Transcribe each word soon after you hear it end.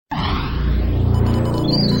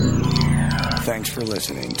Thanks for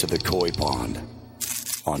listening to the Koy Pond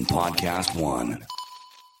on Podcast One.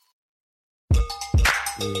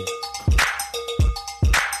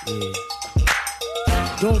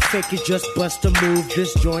 Don't fake it, just bust a move.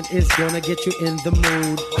 This joint is gonna get you in the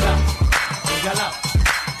mood.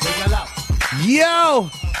 Yo!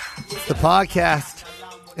 It's the podcast,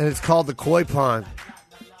 and it's called the Koy Pond.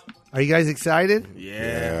 Are you guys excited?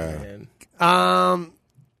 Yeah. Man.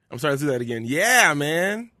 I'm sorry, let's do that again. Yeah,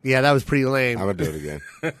 man. Yeah, that was pretty lame. I'm going to do it again.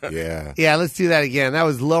 Yeah. Yeah, let's do that again. That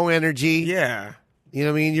was low energy. Yeah. You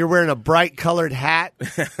know what I mean? You're wearing a bright colored hat.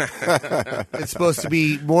 It's supposed to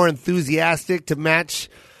be more enthusiastic to match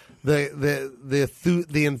the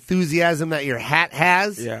enthusiasm that your hat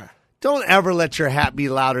has. Yeah. Don't ever let your hat be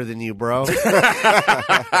louder than you, bro. You know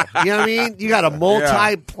what I mean? You got a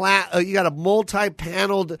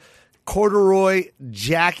multi-paneled corduroy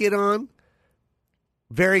jacket on.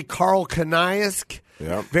 Very Carl Kanye-esque.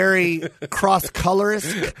 Yep. Very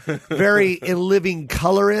cross-colorist. Very in living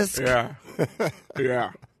colorist. Yeah.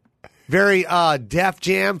 Yeah. Very Def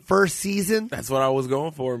Jam first season. That's what I was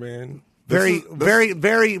going for, man. Very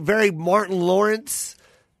Martin Lawrence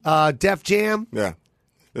Def Jam. Yeah.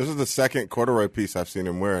 This is the second corduroy piece I've seen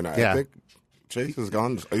him wearing. I think Chase is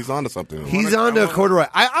gone. He's on to something. He's on to corduroy.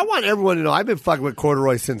 I want everyone to know I've been fucking with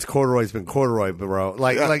corduroy since corduroy's been corduroy, bro.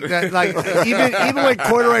 Like even when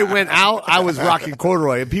corduroy went out, I was rocking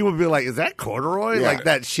corduroy, and people would be like, "Is that corduroy?" Yeah. Like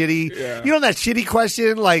that shitty. Yeah. You know that shitty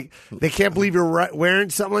question, like they can't believe you're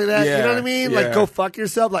wearing something like that. Yeah. You know what I mean? Yeah. Like go fuck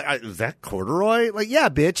yourself. Like is that corduroy? Like yeah,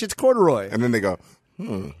 bitch, it's corduroy. And then they go,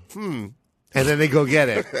 And then they go get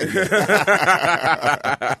it.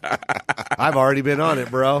 I've already been on it,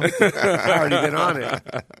 bro. I've already been on it.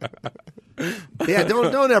 Yeah,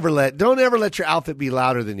 don't ever let your outfit be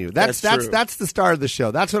louder than you. That's the start of the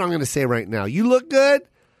show. That's what I'm going to say right now. You look good,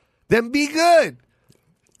 then be good.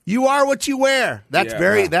 You are what you wear. That's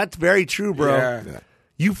very true, bro. Yeah.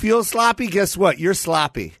 You feel sloppy, guess what? You're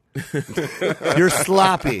sloppy. You're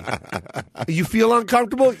sloppy. You feel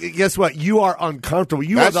uncomfortable? Guess what? You are uncomfortable.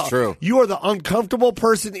 That's true. You are the uncomfortable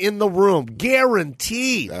person in the room.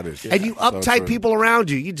 Guaranteed. That is and you uptight so true. people around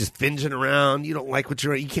you. You just finging around. You don't like what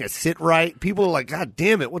you're. You can't sit right. People are like, God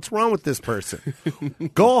damn it, what's wrong with this person?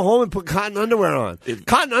 Go home and put cotton underwear on.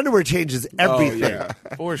 Cotton underwear changes everything. Oh, yeah.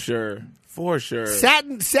 For sure.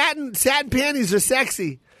 Satin panties are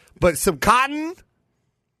sexy, but some cotton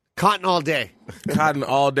all day. Cotton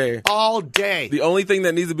all day. All day. The only thing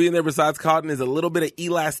that needs to be in there besides cotton is a little bit of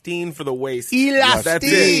elastine for the waist.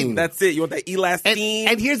 Elastine. That's it. You want that elastine?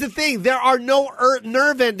 And here's the thing: there are no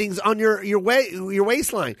nerve endings on your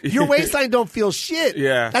waistline. Your waistline don't feel shit.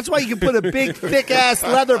 Yeah. That's why you can put a big, thick ass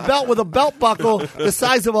leather belt with a belt buckle the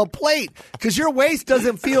size of a plate, because your waist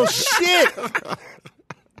doesn't feel shit.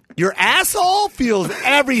 Your asshole feels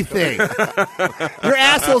everything. Your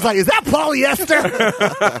asshole's like, is that polyester?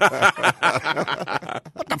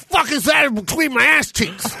 What the fuck is that in between my ass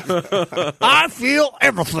cheeks? I feel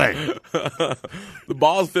everything. The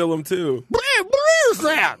balls feel them too. What is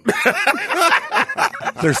that?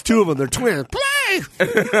 There's two of them. They're twins. Hey,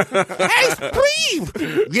 Steve.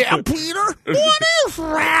 Yeah, Peter. What is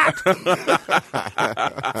that?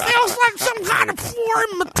 Feels like some kind of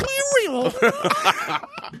foreign material.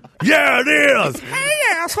 Yeah, it is. Hey,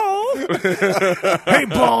 asshole. Hey,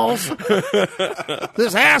 balls.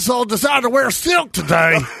 This asshole decided to wear silk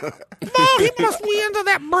today. Oh, he must be into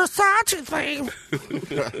that Versace thing.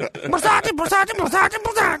 Versace.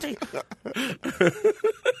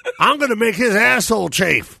 I'm going to make his asshole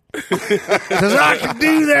chafe. Because I can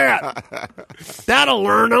do that. That'll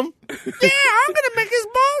learn him. Yeah, I'm going to make his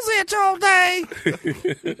balls itch all day.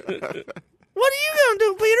 What are you going to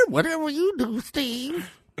do, Peter? Whatever you do, Steve.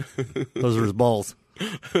 Those are his balls.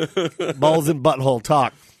 Balls and butthole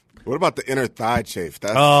talk. what about the inner thigh chafe?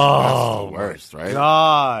 That's the worst, right?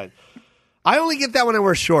 God. I only get that when I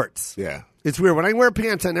wear shorts. Yeah. It's weird. When I wear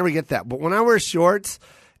pants, I never get that. But when I wear shorts,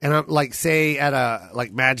 and I'm like, say, at a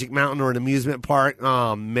like Magic Mountain or an amusement park,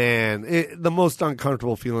 oh man, the most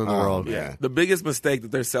uncomfortable feeling in the world. Yeah. The biggest mistake that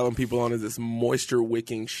they're selling people on is this moisture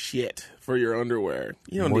wicking shit for your underwear.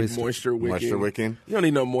 You don't need moisture wicking. Moisture wicking? You don't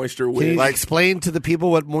need no moisture Can wicking. you explain to the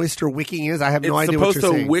people what moisture wicking is? I have no idea what It's you're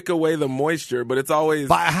supposed saying. to wick away the moisture, but it's always...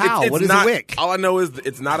 But how? It's what is not, a wick? All I know is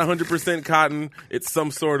it's not 100% cotton. It's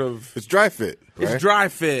some sort of... It's dry fit. Right? It's dry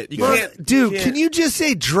fit. You Well, can't... dude, you can't- can you just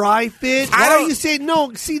say dry fit? I Why don't don't- you say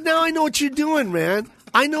no? See, now I know what you're doing, man.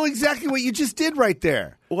 I know exactly what you just did right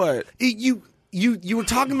there. What? You were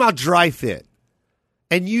talking about dry fit,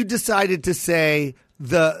 and you decided to say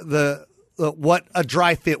the what a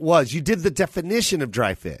dry fit was. You did the definition of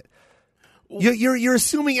dry fit. You're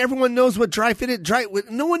assuming everyone knows what dry fit is.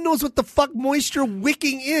 No one knows what the fuck moisture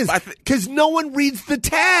wicking is because no one reads the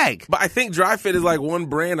tag. But I think dry fit is like one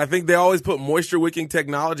brand. I think they always put moisture wicking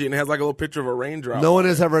technology and it has like a little picture of a raindrop. No one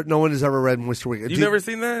has ever read moisture wicking. You've never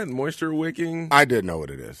seen that? Moisture wicking? I did know what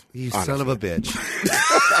it is. You honestly. Son of a bitch.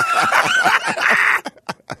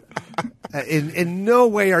 In no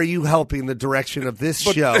way are you helping the direction of this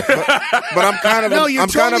show. But I'm kind of you're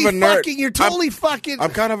kind of a nerd. You're totally fucking.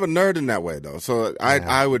 I'm kind of a nerd in that way, though. So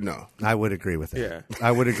I would know. I would agree with that. Yeah.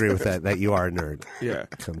 I would agree with that you are a nerd. Yeah.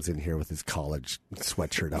 Comes in here with his college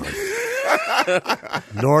sweatshirt on.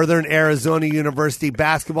 Northern Arizona University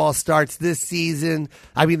basketball starts this season.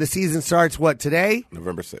 The season starts today?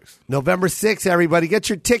 November 6th. November 6th, everybody. Get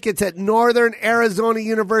your tickets at Northern Arizona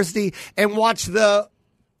University and watch the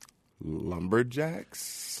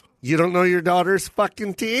Lumberjacks. You don't know your daughter's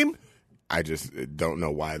fucking team? I just don't know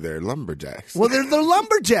why they're Lumberjacks. Well, they're the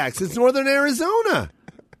Lumberjacks. It's Northern Arizona.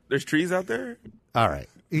 There's trees out there? All right.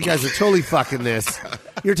 You guys are totally fucking this.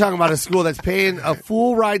 You're talking about a school that's paying a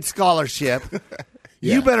full ride scholarship.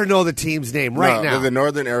 Yeah. You better know the team's name now. They're the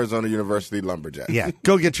Northern Arizona University Lumberjacks. Yeah,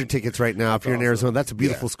 go get your tickets right now if you're in Arizona. That's a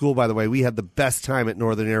beautiful school, by the way. We had the best time at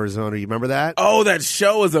Northern Arizona. You remember that? Oh, that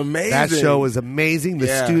show was amazing. That show was amazing.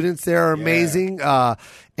 The students there are amazing. And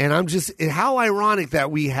I'm just, how ironic that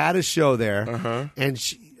we had a show there. And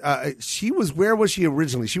she was, where was she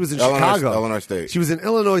originally? She was in Chicago. Illinois State. She was in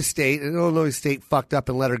Illinois State, and Illinois State fucked up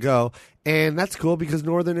and let her go. And that's cool because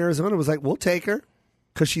Northern Arizona was like, we'll take her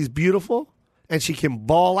because she's beautiful. And she can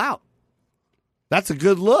ball out. That's a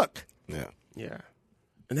good look. Yeah. Yeah.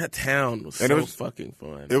 And that town was fucking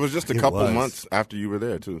fun. It was just a couple months after you were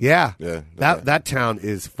there, too. Yeah. Yeah. That town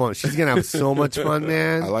is fun. She's going to have so much fun,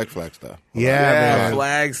 man. I like Flagstaff. Man.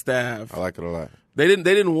 Flagstaff. I like it a lot. They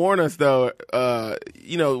didn't warn us, though.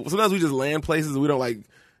 Sometimes we just land places and we don't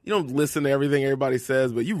you don't listen to everything everybody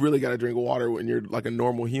says, but you really got to drink water when you're like a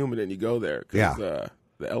normal human and you go there. Yeah.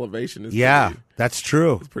 The elevation is that's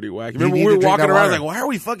true. It's pretty wacky. Remember we were walking around like, why are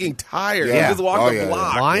we fucking tired? Yeah. We just walked the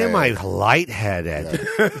block. Why am I lightheaded?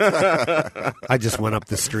 I just went up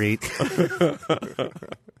the street.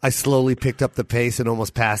 I slowly picked up the pace and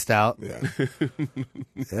almost passed out. Yeah.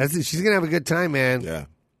 She's going to have a good time, man. Yeah.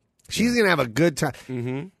 She's going to have a good time.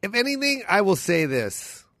 Mm-hmm. If anything, I will say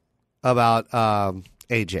this about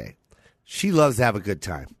AJ. She loves to have a good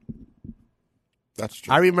time. That's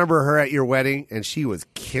true. I remember her at your wedding, and she was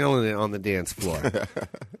killing it on the dance floor.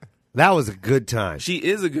 That was a good time. She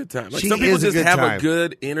is a good time. Some people just have a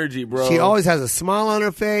good energy, bro. She always has a smile on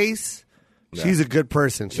her face. Yeah. She's a good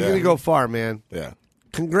person. She's going to go far, man. Yeah.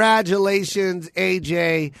 Congratulations,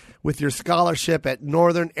 AJ, with your scholarship at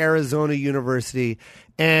Northern Arizona University.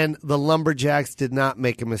 And the Lumberjacks did not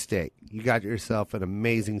make a mistake. You got yourself an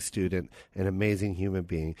amazing student, an amazing human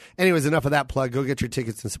being. Anyways, enough of that plug. Go get your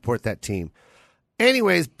tickets and support that team.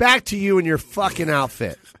 Anyways, back to you and your fucking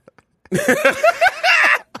outfit.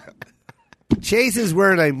 Chase is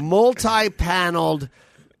wearing a multi-paneled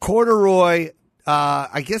corduroy,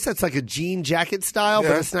 I guess that's like a jean jacket style,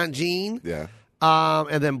 but it's not jean. Yeah.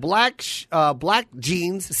 And then black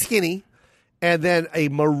jeans, skinny, and then a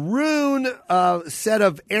maroon set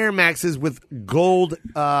of Air Maxes with gold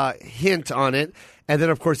hint on it. And then,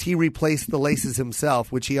 of course, he replaced the laces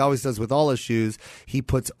himself, which he always does with all his shoes. He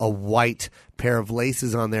puts a white pair of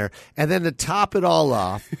laces on there. And then to top it all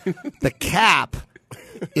off, the cap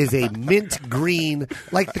is a mint green,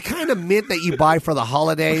 like the kind of mint that you buy for the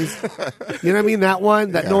holidays. You know what I mean? That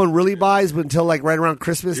one that no one really buys but until like right around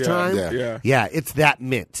Christmas time. Yeah, it's that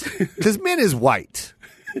mint. Because mint is white.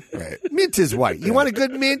 Right. Mint is white. You want a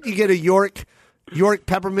good mint? You get a York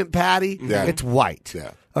peppermint patty. Yeah. It's white.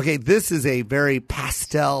 Yeah. Okay, this is a very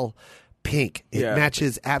pastel pink. It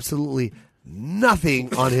matches absolutely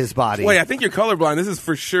nothing on his body. Wait, I think you're colorblind. This is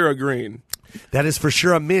for sure a green. That is for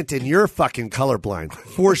sure a mint, and you're fucking colorblind.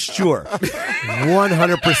 For sure.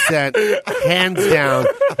 100%. Hands down.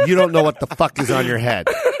 You don't know what the fuck is on your head.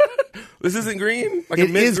 This isn't green? Like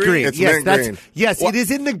it is green. It's mint green. Yes, it is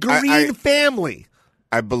in the green family.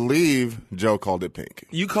 I believe Joe called it pink.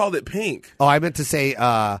 You called it pink. Oh, I meant to say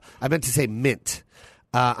mint.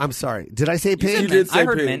 I'm sorry. Did I say pink? You did say I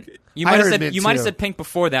heard pink. mint. You might have said pink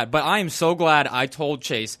before that, but I am so glad I told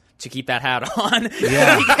Chase to keep that hat on.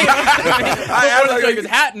 Yeah. His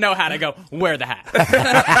hat, no hat. I go, wear the hat.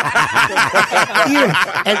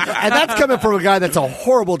 and that's coming from a guy that's a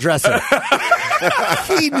horrible dresser.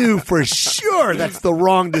 He knew for sure that's the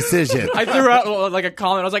wrong decision. I threw out like a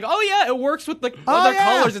comment. I was like, "Oh yeah, it works with the other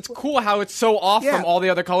colors. It's cool how it's so off from all the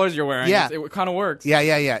other colors you're wearing. Yeah. It kind of works."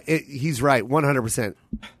 Yeah. He's right, 100%.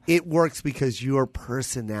 It works because your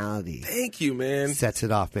personality. Thank you, man. Sets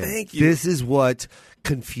it off, man. Thank you. This is what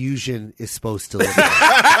confusion is supposed to look like.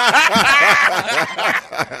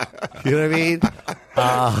 You know what I mean?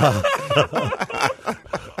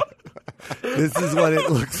 This is what it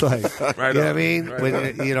looks like. Right, you know what I mean? When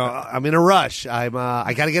I'm in a rush. I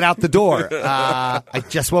got to get out the door. I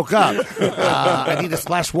just woke up. I need to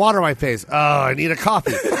splash water on my face. Oh, I need a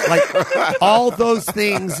coffee. Like all those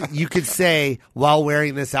things you could say while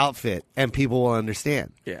wearing this outfit, and people will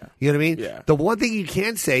understand. Yeah, you know what I mean. Yeah. The one thing you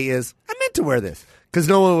can't say is I meant to wear this, because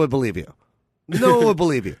no one would believe you. No one would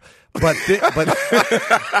believe you. But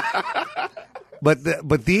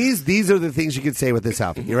these are the things you could say with this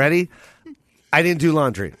outfit. You ready? I didn't do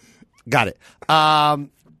laundry. Got it. All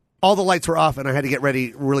the lights were off, and I had to get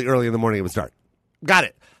ready really early in the morning. It was dark. Got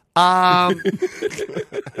it. I'm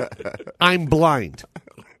blind.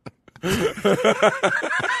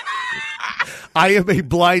 I am a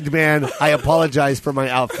blind man. I apologize for my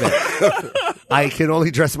outfit. I can only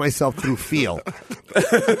dress myself through feel.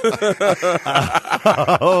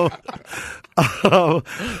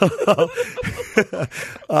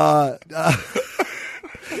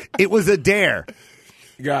 It was a dare.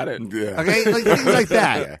 Got it. Yeah. Okay, like things like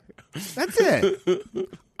that. Yeah. That's it.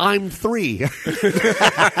 I'm 3.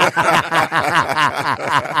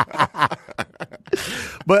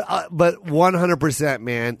 But 100%,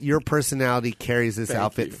 man, your personality carries this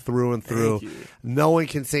outfit through and through. No one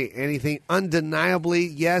can say anything. Undeniably,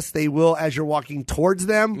 yes, they will, as you're walking towards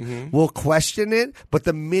them, will question it. But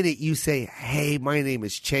the minute you say, hey, my name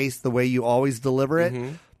is Chase, the way you always deliver it,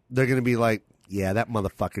 they're going to be like, yeah, that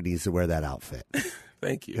motherfucker needs to wear that outfit.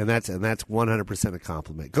 Thank you. And that's 100% a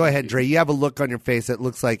compliment. Go ahead, Dre. You have a look on your face that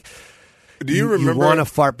looks like you want to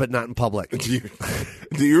fart, but not in public. Do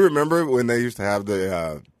you remember when they used to have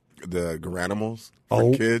the garanimals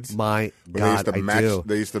for kids? My God,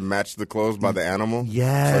 They used to match the clothes by the animal.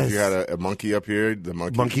 Yes. So if you had a monkey up here, the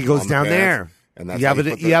monkey goes down there. And that's you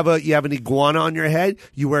have an iguana on your head.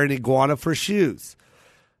 You wear an iguana for shoes.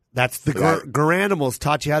 That's the Garanimals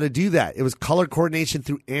taught you how to do that. It was color coordination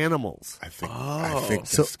through animals. I think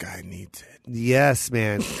this guy needs it. Yes,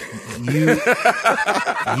 man.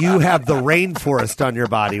 You have the rainforest on your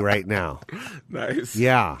body right now. Nice.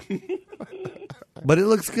 Yeah. But it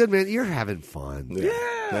looks good, man. You're having fun.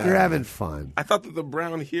 Yeah. You're having fun. I thought that the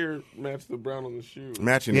brown here matched the brown on the shoe.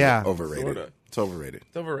 Matching is overrated. Sorta. It's overrated.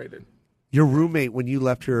 It's overrated. Your roommate, when you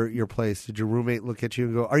left your place, did your roommate look at you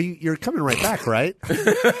and go, you're coming right back, right?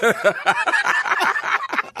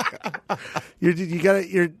 You're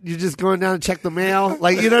just going down to check the mail?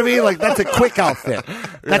 Like, you know what I mean? Like, that's a quick outfit.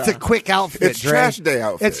 That's a quick outfit, It's Dre. trash day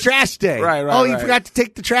outfit. It's trash day. Right. Oh, you forgot to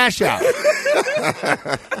take the trash out.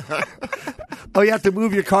 Oh, you have to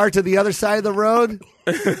move your car to the other side of the road?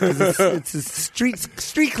 It's a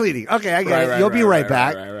street cleaning. Okay, I get it. You'll be right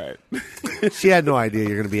back. Right. She had no idea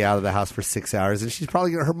you're going to be out of the house for 6 hours, and she's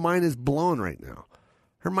probably her mind is blown right now.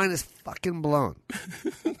 Her mind is fucking blown.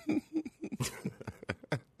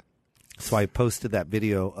 So I posted that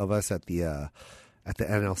video of us at the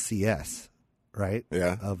NLCS, right?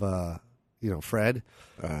 Yeah. Of Fred,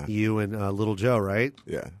 you and Little Joe, right?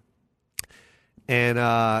 Yeah.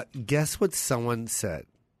 And guess what someone said?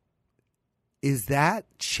 Is that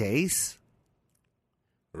Chase?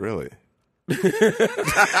 Really?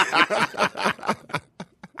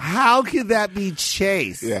 How could that be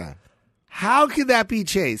Chase? Yeah. How could that be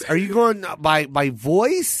Chase? Are you going by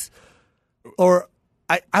voice? Or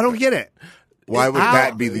I don't get it. Why would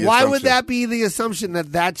that be the assumption? Why would that be the assumption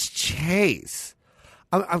that that's Chase?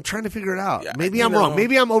 I'm trying to figure it out. Yeah, Maybe I'm wrong.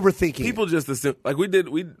 Maybe I'm overthinking. People just assume, like we did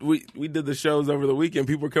the shows over the weekend.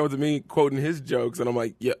 People were coming to me quoting his jokes, and I'm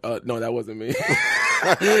like, no, that wasn't me.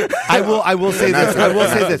 I will say this. I will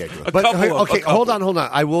say this. But okay, hold on.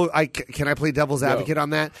 Can I play devil's advocate on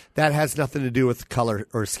that? That has nothing to do with color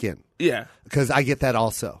or skin. Yeah, because I get that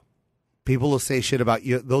also. People will say shit about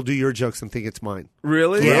you. They'll do your jokes and think it's mine.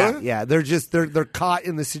 Really? Yeah. They're just they're caught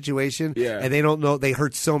in the situation. Yeah. And they don't know. They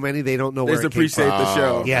hurt so many. They don't know where. They just appreciate the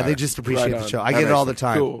show. Yeah, they just appreciate the show. I get it all the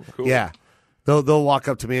time. Cool. Yeah. They'll walk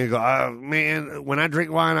up to me and go, "Oh man, when I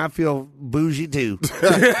drink wine, I feel bougie too."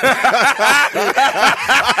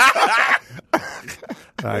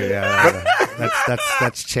 Oh yeah,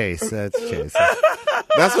 that's Chase. That's Chase.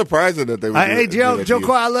 That's surprising that they would. Hey, Joe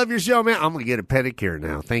Koy, I love your show, man. I'm gonna get a pedicure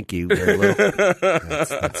now. Thank you.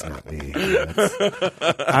 That's not me.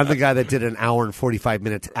 I'm the guy that did an hour and 45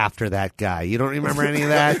 minutes after that guy. You don't remember any of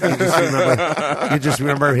that? You just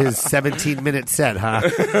remember his 17-minute set, huh?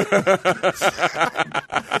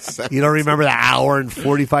 You don't remember the hour and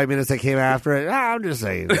 45 minutes that came after it? I'm just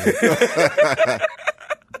saying.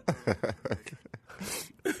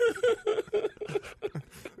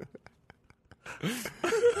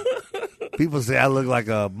 People say I look like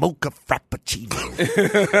a mocha frappuccino.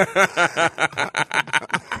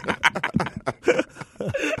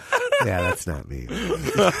 Yeah, that's not me.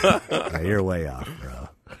 Yeah, you're way off, bro.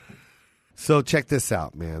 So check this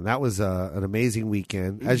out, man. That was an amazing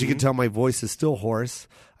weekend. As you can tell, my voice is still hoarse.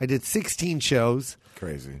 I did 16 shows.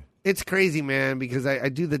 Crazy. It's crazy, man, because I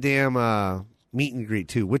do the damn meet and greet,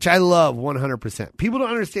 too, which I love 100%. People don't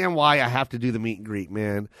understand why I have to do the meet and greet,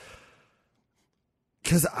 man.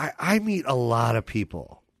 Because I meet a lot of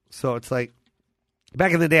people. So it's like,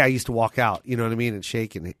 back in the day, I used to walk out, you know what I mean, and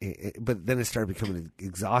shake, but then it started becoming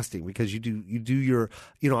exhausting because you do your,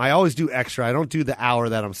 I always do extra. I don't do the hour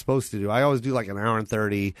that I'm supposed to do. I always do like an hour and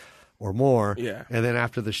 30 or more. Yeah. And then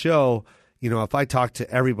after the show, if I talk to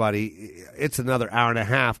everybody, it's another hour and a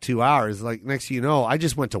half, 2 hours. Like, next thing you know, I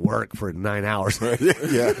just went to work for 9 hours.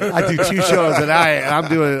 Yeah. I do 2 shows a night, and I'm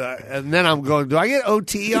doing, and then I'm going, do I get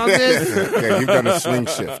OT on this? Yeah, you've done a swing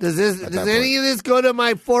shift. Does any of this go to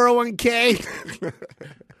my 401k?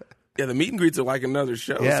 Yeah, the meet and greets are like another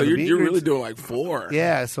show. Yeah, so you're really doing like 4.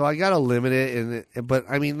 Yeah, so I got to limit it. But,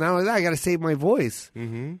 I mean, not only that, I got to save my voice.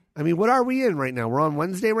 Mm-hmm. I mean, what are we in right now? We're on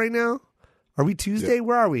Wednesday right now? Are we Tuesday? Yeah.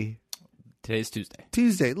 Where are we? Today's Tuesday.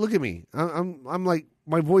 Tuesday. Look at me. I'm like,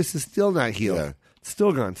 my voice is still not healed. Yeah. It's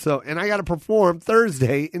still gone. So, and I got to perform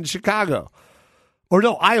Thursday in Chicago. Or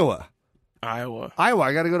no, Iowa. I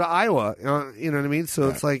got to go to Iowa. You know what I mean? So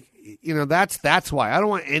it's like, that's why. I don't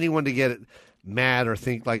want anyone to get mad or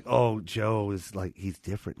think like, oh, Joe is like, he's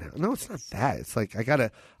different now. No, it's not that. It's like, I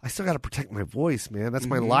still got to protect my voice, man. That's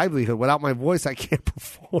my livelihood. Without my voice, I can't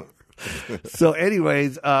perform. So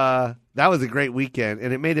anyways, that was a great weekend,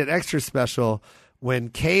 and it made it extra special when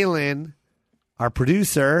Caelan, our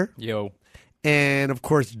producer, and of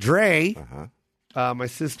course Dre, my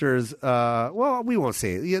sister's, well, we won't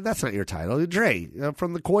say it. Yeah, that's not your title. Dre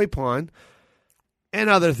from the Koy Pond and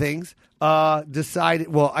other things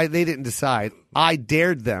decided, well, they didn't decide. I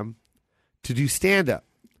dared them to do stand-up.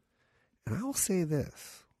 And I will say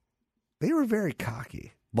this. They were very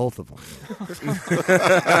cocky. Both of them.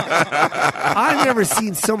 I've never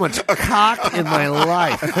seen so much cock in my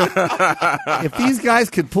life. If these guys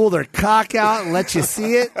could pull their cock out and let you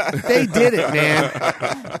see it, they did it,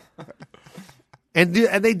 man. And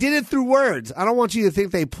they did it through words. I don't want you to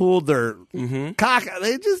think they pulled their cock out.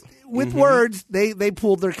 They just, with words, they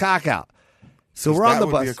pulled their cock out. So we're on the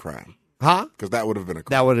bus. That would be a crime. Huh? Because that would have been a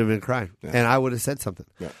crime. That would have been a crime. Yeah. And I would have said something.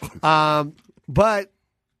 Yeah. But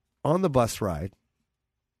on the bus ride,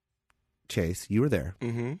 Chase, you were there.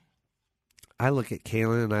 Mm-hmm. I look at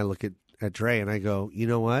Caelan and I look at Dre and I go, you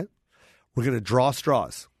know what? We're going to draw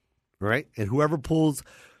straws, right? And whoever draws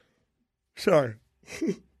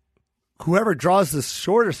the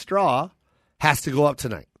shortest straw has to go up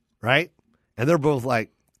tonight, right? And they're both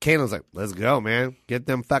like, Caelan's like, let's go, man. Get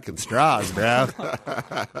them fucking straws, bro.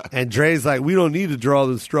 And Dre's like, we don't need to draw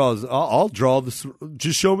the straws. I'll draw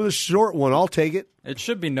just show me the short one. I'll take it. It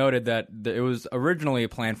should be noted that it was originally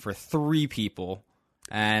planned for 3 people,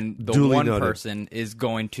 and the Duly one noted. person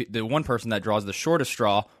the one person that draws the shortest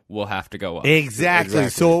straw will have to go up. Exactly.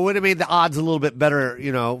 So it would have made the odds a little bit better,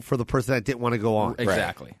 for the person that didn't want to go on.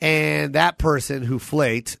 Exactly. Right. And that person who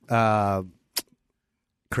flaked,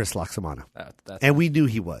 Chris Loxamana. And we knew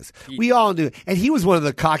he was. We all knew. And he was one of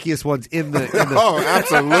the cockiest ones in the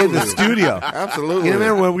absolutely. in the studio. Absolutely. You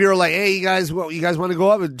remember when we were like, hey, you guys want to go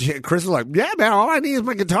up? And Chris was like, yeah, man, all I need is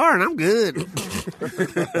my guitar and I'm good.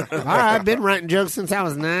 All right, I've been writing jokes since I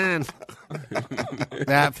was 9.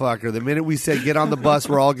 That fucker. The minute we said, get on the bus,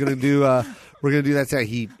 we're all going to do that sound,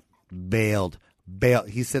 he bailed.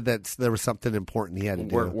 He said that there was something important he had to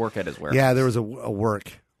do. Work at his warehouse. Yeah, there was a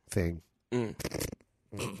work thing.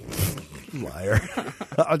 Liar.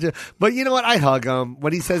 But you know what? I hug him.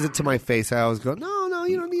 When he says it to my face, I always go, no,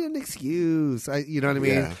 you don't need an excuse. You know what I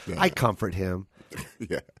mean? Yeah. I comfort him.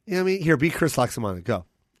 Yeah. You know what I mean? Here, be Chris Loxamana. Go.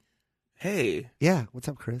 Hey. Yeah. What's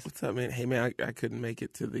up, Chris? What's up, man? Hey, man, I couldn't make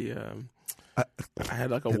it to the, I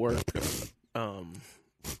had like a work,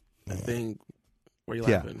 thing. Were you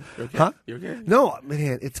laughing? You okay? Huh? You okay? No,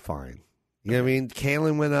 man, it's fine. You know what I mean?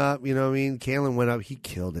 Caelan went up, you know what I mean? Caelan went up. He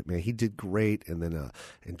killed it, man. He did great. And then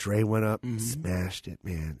and Dre went up, smashed it,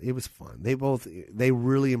 man. It was fun. They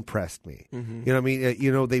really impressed me. Mm-hmm. You know what I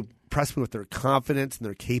mean? They impressed me with their confidence and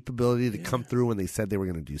their capability to come through when they said they were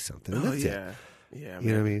going to do something. And that's it. Yeah, you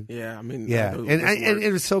know what I mean? Yeah, I mean, yeah, and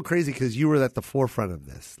it was so crazy because you were at the forefront of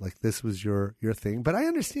this. Like this was your thing. But I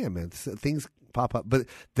understand, man. Things pop up, but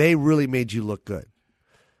they really made you look good.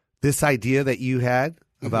 This idea that you had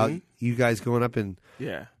about you guys going up and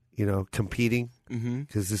competing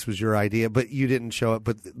because this was your idea, but you didn't show it.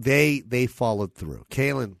 But they followed through.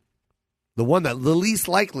 Caelan, The least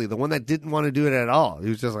likely, the one that didn't want to do it at all. He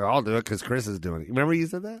was just like, I'll do it because Chris is doing it. Remember you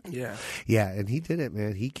said that? Yeah. Yeah, and he did it,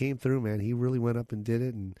 man. He came through, man. He really went up and did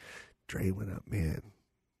it, and Dre went up, man.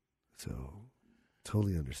 So,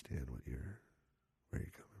 totally understand where you're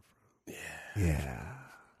coming from. Yeah.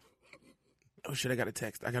 Oh, shit, I got a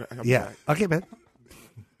text. I got Yeah. Okay, man.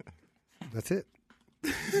 That's it.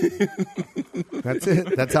 That's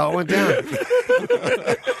it. That's how it went down.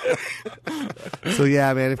 So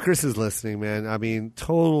yeah, man. If Chris is listening, man, I mean,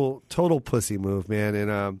 total pussy move, man.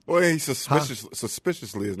 And well, he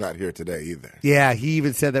suspiciously is not here today either. Yeah, he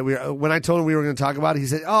even said that when I told him we were going to talk about it, he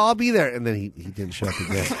said, "Oh, I'll be there," and then he didn't show up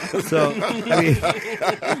again. So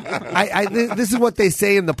I mean, this is what they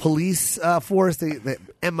say in the police force. The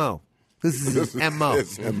MO. This is his MO.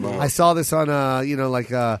 I saw this on,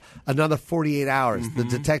 another 48 hours. The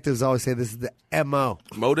detectives always say this is the MO.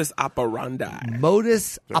 Modus operandi.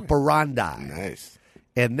 Modus operandi. Nice.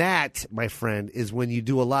 And that, my friend, is when you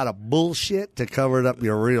do a lot of bullshit to cover up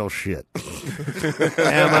your real shit. MO.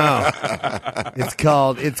 It's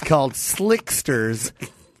called Slickster's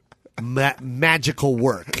magical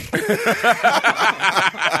work.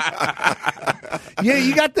 Yeah,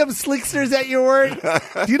 you got them slicksters at your work?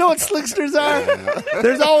 Do you know what slicksters are?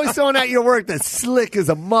 There's always someone at your work that's slick as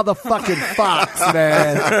a motherfucking fox,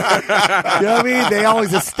 man. You know what I mean? They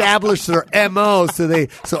always establish their MO so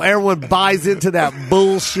everyone buys into that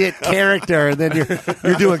bullshit character, and then you're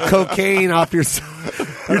doing cocaine off your.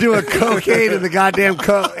 You're doing cocaine in the goddamn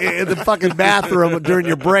in the fucking bathroom during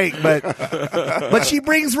your break, but she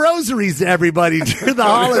brings rosaries to everybody during the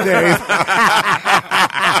holidays.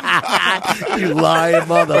 You lying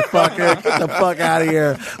motherfucker. Get the fuck out of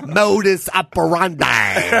here. Modus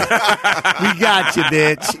operandi. We got you,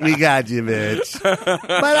 bitch.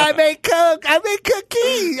 But I make coke. I make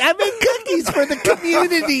cookies. I make cookies for the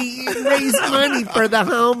community and raise money for the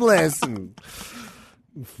homeless. And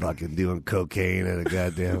fucking doing cocaine at a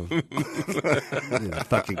goddamn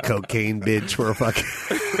fucking cocaine bitch for a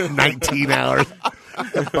fucking 19 hours.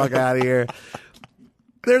 Get the fuck out of here.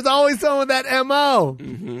 There's always someone with that MO.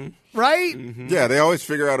 Mm-hmm. Right? Mm-hmm. Yeah, they always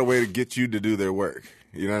figure out a way to get you to do their work.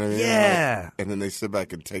 You know what I mean? Yeah. And then they sit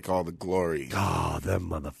back and take all the glory. Oh, them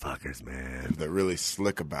motherfuckers, man. They're really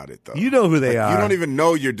slick about it, though. You know who they are. You don't even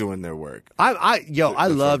know you're doing their work. I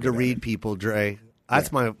love to read people, Dre.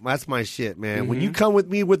 That's my shit, man. Mm-hmm. When you come with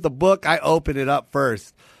me with the book, I open it up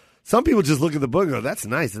first. Some people just look at the book and go, "That's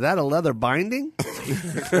nice. Is that a leather binding?"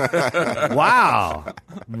 Wow.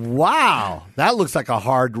 That looks like a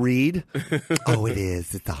hard read. Oh, it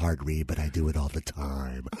is. It's a hard read, but I do it all the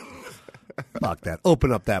time. Fuck that.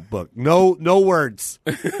 Open up that book. No words.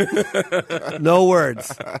 No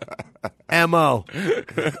words. MO.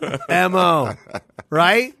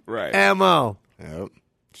 Right? Right. MO. Yep.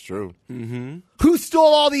 It's true. Mm-hmm. Who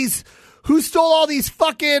stole all these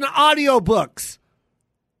fucking audiobooks?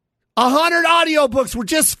 100 audiobooks were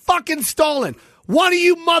just fucking stolen. One of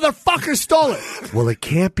you motherfuckers stole it. Well, it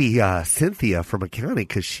can't be Cynthia from accounting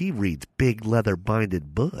because she reads big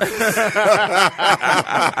leather-binded books.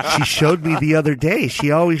 She showed me the other day.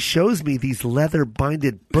 She always shows me these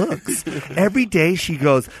leather-binded books. Every day she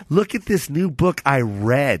goes, "Look at this new book I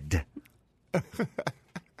read."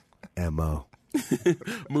 M.O.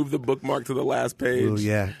 Move the bookmark to the last page. Oh,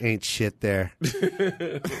 yeah. Ain't shit there.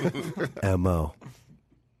 M.O.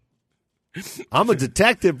 I'm a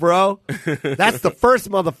detective, bro. That's the first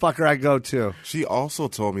motherfucker I go to. She also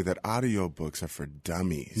told me that audiobooks are for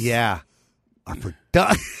dummies. Yeah. Are for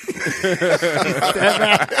dummies.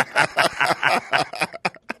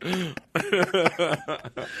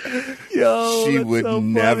 Yo, she would so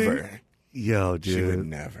never. Funny. Yo, dude. She would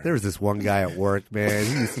never. There was this one guy at work, man.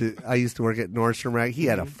 I used to work at Nordstrom Rack. He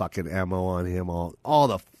had a fucking MO on him all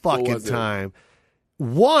the fucking time.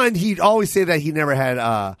 One, he'd always say that he never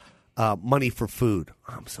had money for food.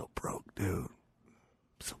 I'm so broke, dude. I'm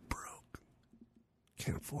so broke.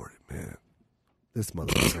 Can't afford it, man. This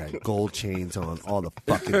motherfucker had gold chains on all the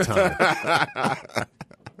fucking time.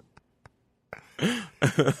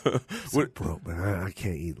 So broke, man. I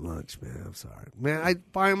can't eat lunch, man. I'm sorry. Man, I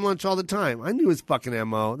buy him lunch all the time. I knew his fucking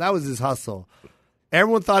MO. That was his hustle.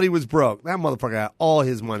 Everyone thought he was broke. That motherfucker had all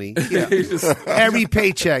his money. Yeah. Every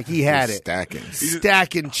paycheck, he had it.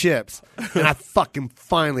 Stacking chips. And I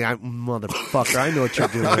motherfucker, I know what you're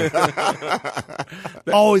doing.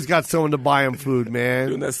 Always got someone to buy him food, man.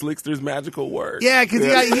 Doing that Slickster's magical work. Yeah, because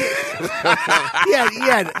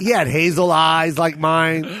he had hazel eyes like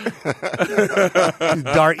mine.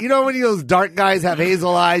 Dark. You know when those dark guys have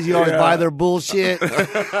hazel eyes, you always buy their bullshit.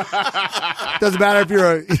 Doesn't matter if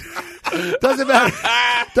you're Doesn't matter.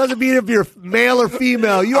 Doesn't mean if you're male or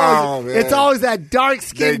female. It's always that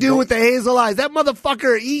dark-skinned dude with the hazel eyes. That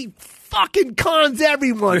motherfucker, he fucking cons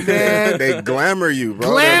everyone, man. They glamour you, bro.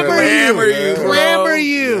 Glamour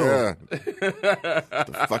you. Yeah.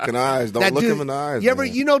 The fucking eyes. Don't look him in the eyes.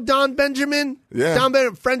 You know Don Benjamin? Yeah. Don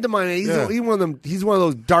Benjamin, friend of mine. He's one of them. He's one of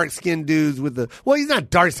those dark-skinned dudes with the. Well, he's not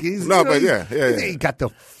dark-skinned. He got the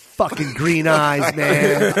fucking green eyes,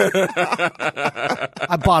 man.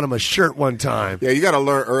 I bought him a shirt one time. Yeah, you got to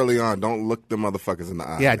learn early on. Don't look the motherfuckers in the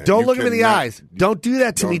eyes. Yeah, don't look him in the eyes. Don't do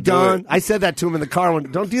that to me, Don. I said that to him in the car.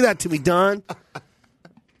 Don't do that to me, Don.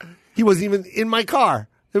 He wasn't even in my car.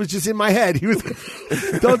 It was just in my head. He was.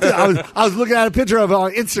 I was looking at a picture of it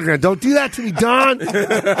on Instagram. Don't do that to me, Don.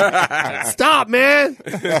 Stop, man.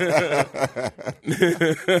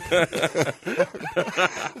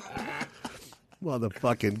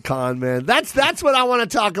 Motherfucking con man. That's what I want to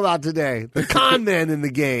talk about today. The con men in the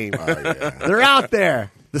game. Oh, yeah. They're out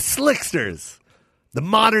there. The slicksters. The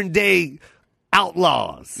modern day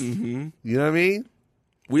outlaws. Mm-hmm. You know what I mean?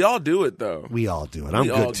 We all do it, though. We all do it. I'm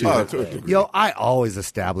good, too. Yo, I always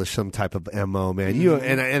establish some type of MO, man. Mm-hmm.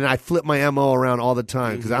 And I flip my MO around all the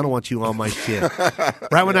time because I don't want you on my shit.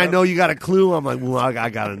 Right when I know you got a clue, I'm like, well, I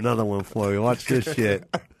got another one for you. Watch this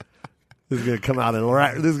shit. This is gonna come out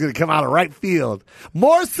of right field.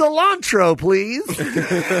 More cilantro, please.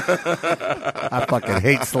 I fucking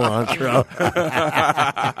hate cilantro.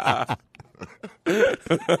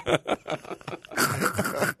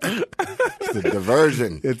 It's a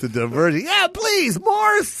diversion. It's a diversion. Yeah, please,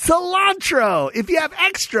 more cilantro. If you have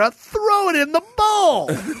extra, throw it in the bowl.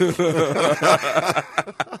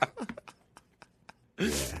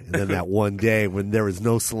 Yeah, and then that one day when there was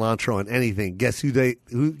no cilantro on anything, guess who they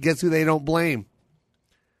don't blame?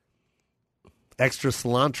 Extra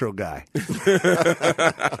cilantro guy.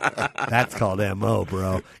 That's called MO,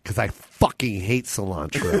 bro. Because I fucking hate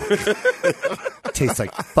cilantro. It tastes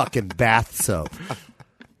like fucking bath soap.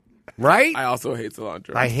 Right? I also hate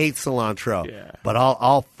cilantro. I hate cilantro. Yeah. But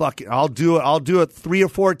I'll do it 3 or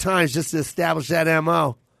 4 times just to establish that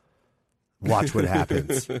MO. Watch what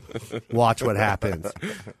happens. Watch what happens.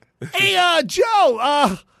 Hey,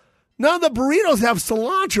 Joe, none of the burritos have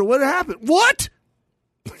cilantro. What happened? What?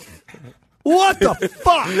 What the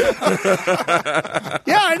fuck?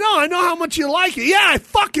 Yeah, I know. I know how much you like it. Yeah, I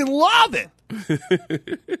fucking love it.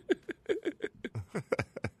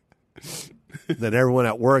 Then everyone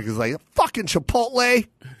at work is like, fucking Chipotle.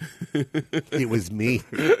 It was me.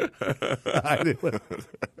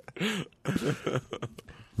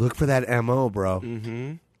 Look for that MO, bro.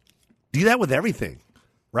 Mm-hmm. Do that with everything,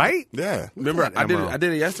 right? Yeah. Remember, I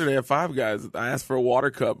did it yesterday at Five Guys. I asked for a water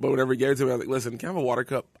cup, but whenever he gave it to me, I was like, listen, can I have a water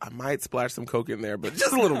cup? I might splash some Coke in there, but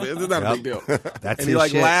just a little bit. It's not a big deal. That's and he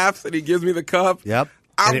like laughs and he gives me the cup. Yep.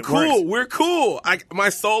 I'm cool. Works. We're cool. My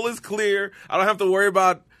soul is clear. I don't have to worry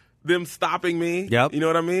about them stopping me. Yep. You know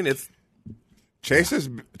what I mean? It's Chase's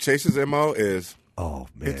MO is, oh,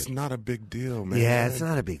 man. It's not a big deal, man. Yeah, it's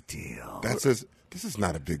not a big deal. This is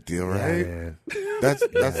not a big deal, right? Yeah.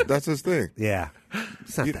 That's his thing. Yeah.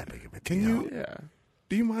 It's not that big of a deal.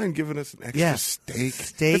 Do you mind giving us an extra steak?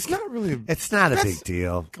 Steak? It's not really. It's not a big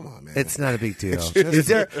deal. Come on, man. It's not a big deal. Is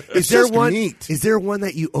there one? Meat. Is there one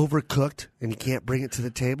that you overcooked and you can't bring it to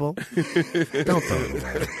the table? Don't throw it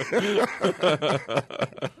away.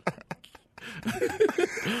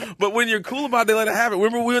 But when you're cool about it, they let it have it.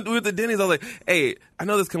 Remember, we went to Denny's. I was like, "Hey, I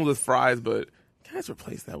know this comes with fries, but can I just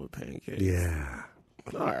replace that with pancakes?" Yeah.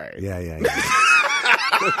 All right. Yeah.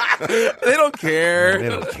 They don't care. They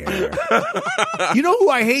don't care. You know who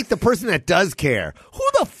I hate? The person that does care. Who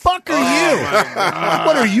the fuck are you?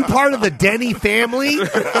 What, are you part of the Denny family?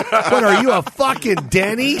 What, are you a fucking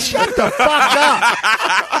Denny? Shut the fuck up.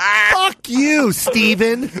 Fuck you,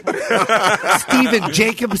 Steven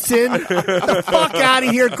Jacobson. Get the fuck out of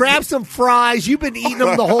here. Grab some fries. You've been eating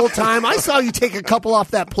them the whole time. I saw you take a couple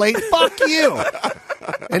off that plate. Fuck you.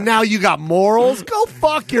 And now you got morals? Go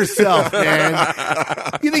fuck yourself, man.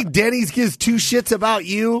 You think Denny's gives 2 shits about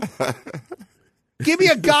you? Give me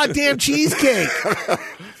a goddamn cheesecake.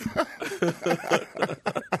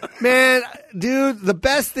 Man, dude, the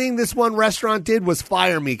best thing this one restaurant did was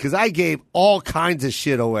fire me because I gave all kinds of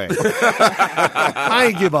shit away. I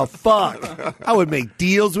didn't give a fuck. I would make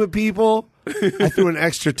deals with people. I threw an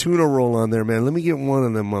extra tuna roll on there, man. Let me get one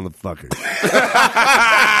of them motherfuckers.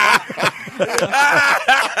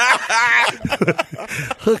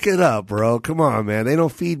 Hook it up, bro. Come on, man. They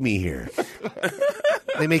don't feed me here.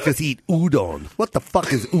 They make us eat udon. What the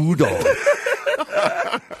fuck is udon?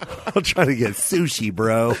 I'm trying to get sushi,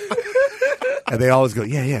 bro. And they always go,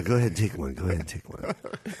 yeah, go ahead and take one. Go ahead and take one.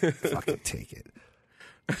 Fucking take it.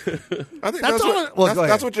 I think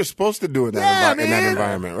that's what you're supposed to do in that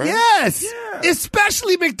environment, right? Yes. Yeah.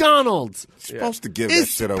 Especially McDonald's. Supposed to give that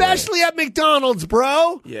shit away. Especially at McDonald's,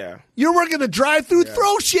 bro. Yeah. You're working the drive-thru,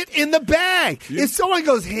 throw shit in the bag. If someone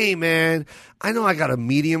goes, hey, man, I know I got a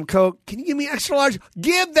medium Coke. Can you give me extra large?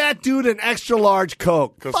 Give that dude an extra large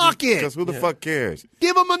Coke. Fuck it. Because who the fuck cares?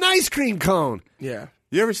 Give him an ice cream cone. Yeah.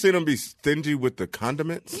 You ever seen them be stingy with the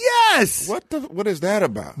condiments? Yes. What is that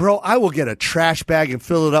about? Bro, I will get a trash bag and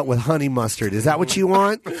fill it up with honey mustard. Is that what you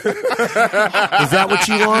want? Is that what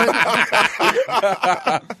you want?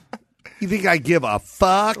 You think I give a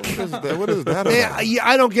fuck? What is that about?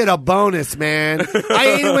 I don't get a bonus, man.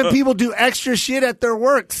 I hate it when people do extra shit at their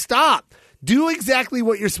work. Stop. Do exactly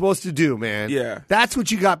what you're supposed to do, man. Yeah. That's what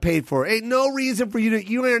you got paid for. Ain't no reason for you to.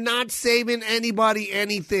 You are not saving anybody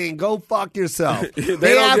anything. Go fuck yourself.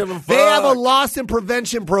 They don't give a fuck. They have a loss and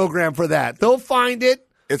prevention program for that. They'll find it.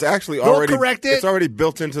 It's actually already correct it. It's already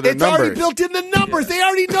built into the numbers. It's already built in the numbers. They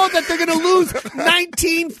already know that they're going to lose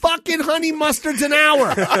 19 fucking honey mustards an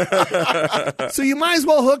hour. So you might as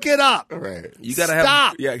well hook it up. Right. You got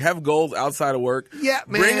to have goals outside of work. Yeah,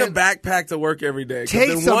 man. Bring a backpack to work every day.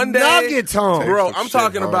 Take some nuggets home. Bro, I'm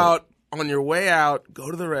talking about on your way out,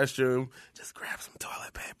 go to the restroom, just grab some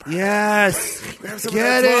toilet paper. Yes. Grab some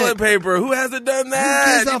toilet paper. Who hasn't done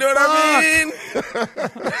that? You know what I mean?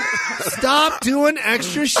 Stop doing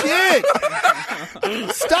extra shit.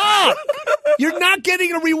 Stop. You're not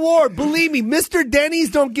getting a reward. Believe me, Mr. Denny's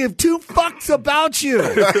don't give two fucks about you.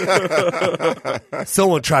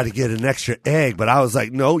 Someone tried to get an extra egg, but I was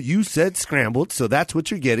like, no, you said scrambled, so that's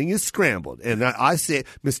what you're getting is scrambled. And I said,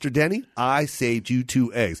 Mr. Denny, I saved you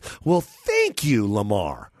 2 eggs. Well, thank you,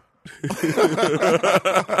 Lamar. Now,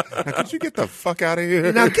 could you get the fuck out of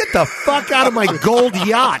here? Now get the fuck out of my gold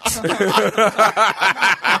yacht. Fuck,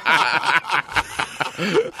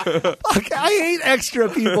 I hate extra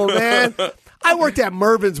people, man. I worked at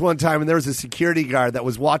Mervin's one time, and there was a security guard that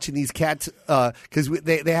was watching these cats because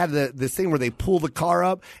they had this thing where they pull the car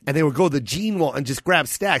up, and they would go to the gene wall and just grab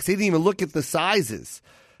stacks. They didn't even look at the sizes.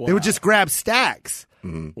 Wow. They would just grab stacks.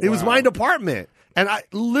 Mm-hmm. It was my department. And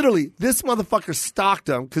this motherfucker stalked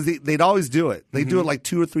them because they'd always do it. They do it like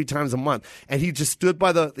 2 or 3 times a month. And he just stood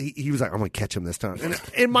by he was like, I'm going to catch him this time. And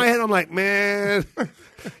in my head, I'm like, man,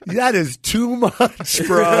 that is too much,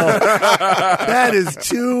 bro. That is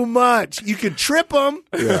too much. You could trip them.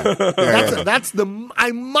 Yeah.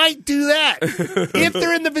 I might do that.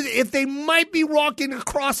 If they might be walking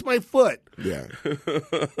across my foot. Yeah.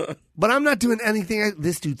 But I'm not doing anything.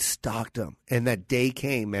 This dude stalked them. And that day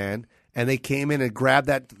came, man. And they came in and grabbed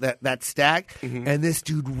that stack, and this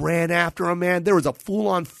dude ran after him, man. There was a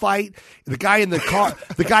full-on fight. The guy in the car,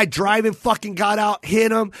 the guy driving fucking got out,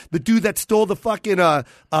 hit him. The dude that stole the fucking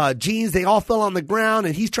jeans, they all fell on the ground,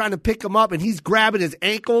 and he's trying to pick him up, and he's grabbing his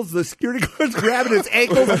ankles. The security guard's grabbing his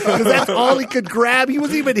ankles because that's all he could grab. He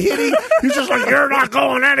wasn't even hitting. He was just like, you're not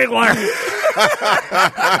going anywhere.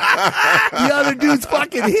 The other dude's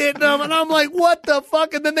fucking hitting him, and I'm like, what the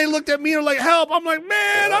fuck? And then they looked at me and were like, help. I'm like,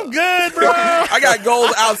 man, I'm good. Bro. I got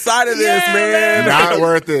goals outside of this, man. Not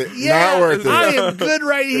worth it. Yeah, not worth it. I am good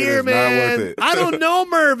right here, man. Not worth it. I don't know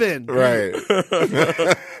Mervin. Right.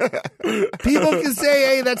 People can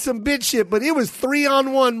say, hey, that's some bitch shit, but it was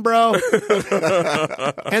 3-on-1, bro.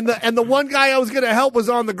 and the one guy I was going to help was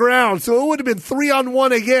on the ground, so it would have been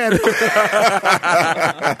 3-on-1 again.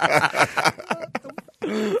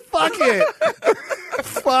 Fuck it.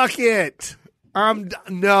 Fuck it. I'm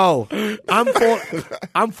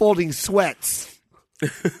folding sweats.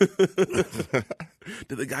 Did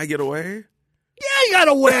the guy get away? Yeah, he got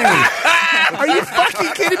away. Are you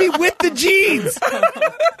fucking kidding me? With the jeans.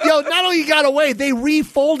 Yo, not only got away, they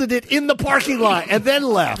refolded it in the parking lot and then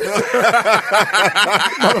left.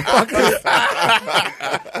 Motherfuckers.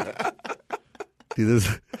 Dude,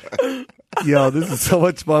 this is so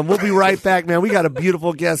much fun. We'll be right back, man. We got a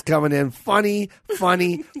beautiful guest coming in. Funny.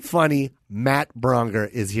 Matt Braunger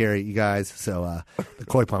is here, you guys. So, the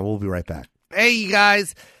Koy Pond. We'll be right back. Hey, you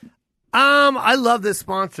guys. I love this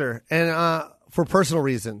sponsor, and for personal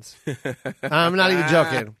reasons. I'm not even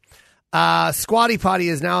joking. Squatty Potty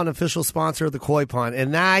is now an official sponsor of the Koy Pond,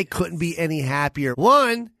 and I couldn't be any happier.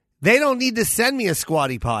 One, they don't need to send me a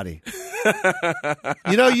Squatty Potty.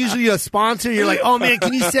 Usually a sponsor, you're like, oh, man,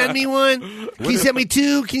 can you send me one? Can you send me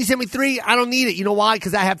 2? Can you send me 3? I don't need it. You know why?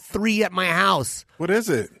 Because I have 3 at my house. What is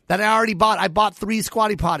it? That I already bought. I bought 3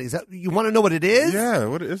 Squatty Potties. You want to know what it is? Yeah,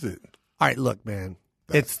 what is it? All right, look, man.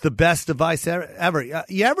 It's the best device ever.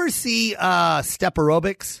 You ever see step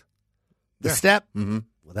aerobics? The step? Mm-hmm.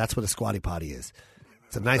 Well, that's what a Squatty Potty is.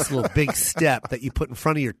 It's a nice little big step that you put in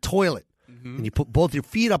front of your toilet. And you put both your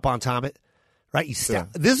feet up on top of it, Right? This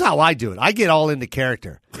is how I do it. I get all into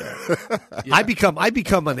character. Yeah. I become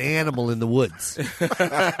an animal in the woods.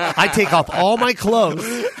 I take off all my clothes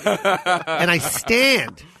and I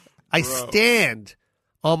stand. I stand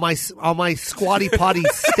on my squatty potty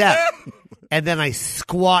step, and then I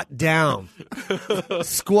squat down. To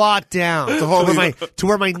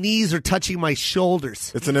where my knees are touching my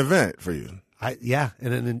shoulders. It's an event for you.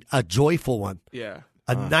 And a joyful one. Yeah.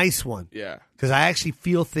 A nice one. Yeah. Because I actually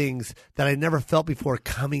feel things that I never felt before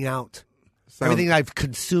coming out. Everything I've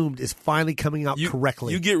consumed is finally coming out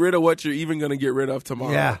correctly. You get rid of what you're even going to get rid of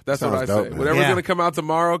tomorrow. Yeah. That's what I say. Man. Whatever's going to come out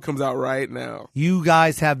tomorrow comes out right now. You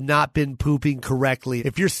guys have not been pooping correctly.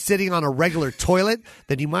 If you're sitting on a regular toilet,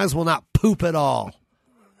 then you might as well not poop at all.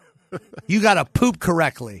 You got to poop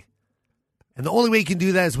correctly. And the only way you can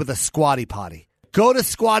do that is with a squatty potty. Go to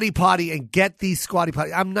Squatty Potty and get these Squatty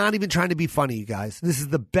Potty. I'm not even trying to be funny, you guys. This is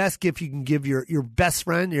the best gift you can give your best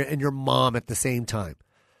friend and your mom at the same time.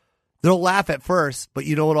 They'll laugh at first, but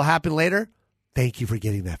you know what'll happen later? Thank you for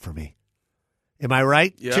getting that for me. Am I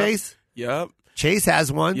right, Chase? Yep. Chase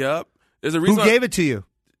has one. Yep. There's a reason. Who gave it to you?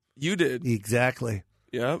 You did. Exactly.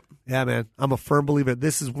 Yep. Yeah, man. I'm a firm believer.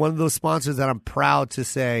 This is one of those sponsors that I'm proud to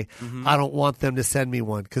say I don't want them to send me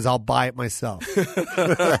one because I'll buy it myself.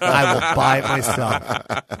 I will buy it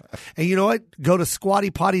myself. And you know what? Go to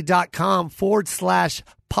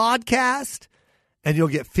squattypotty.com/podcast and you'll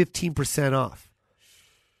get 15% off.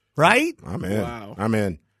 Right? I'm in. Wow. I'm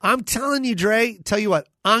in. I'm telling you, Dre, tell you what,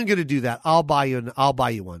 I'm going to do that. I'll buy you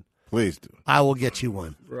one. Please do. I will get you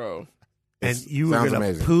one. Bro. And you are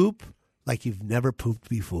going to poop like you've never pooped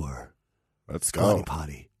before. Let's go.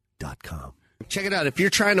 Squattypotty.com. Check it out. If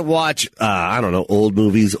you're trying to watch, old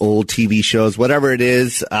movies, old TV shows, whatever it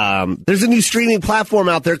is, there's a new streaming platform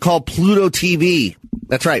out there called Pluto TV.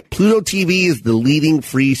 That's right. Pluto TV is the leading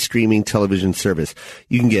free streaming television service.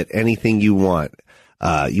 You can get anything you want.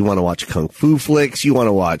 You want to watch kung fu flicks, you want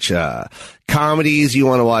to watch comedies, you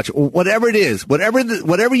want to watch whatever it is,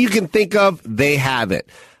 whatever you can think of, they have it.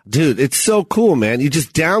 Dude, it's so cool, man. You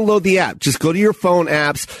just download the app. Just go to your phone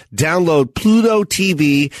apps, download Pluto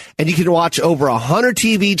TV, and you can watch over 100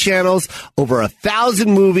 TV channels, over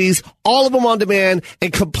 1,000 movies, all of them on demand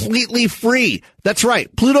and completely free. That's right.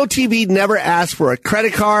 Pluto TV never asks for a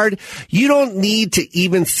credit card. You don't need to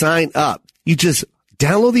even sign up. You just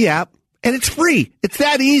download the app. And it's free. It's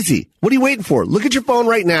that easy. What are you waiting for? Look at your phone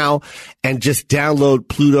right now and just download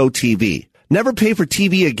Pluto TV. Never pay for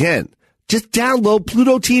TV again. Just download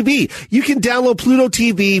Pluto TV. You can download Pluto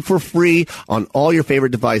TV for free on all your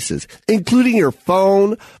favorite devices, including your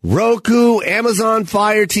phone, Roku, Amazon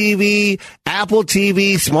Fire TV, Apple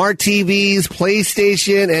TV, smart TVs,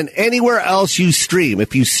 PlayStation, and anywhere else you stream.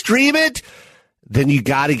 If you stream it, then you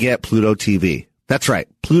got to get Pluto TV. That's right,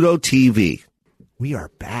 Pluto TV. We are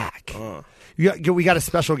back. We got a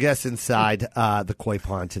special guest inside the Koy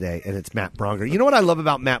Pond today, and it's Matt Braunger. You know what I love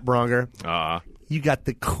about Matt Braunger? You got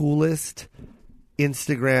the coolest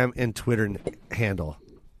Instagram and Twitter handle.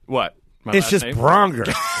 What? It's just Braunger.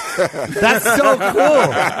 That's so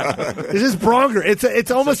cool. It's just Braunger.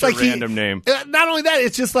 It's almost Such like a random name. Not only that,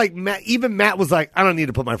 it's just like Matt. Even Matt was like, I don't need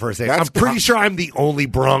to put my first name. I'm pretty sure I'm the only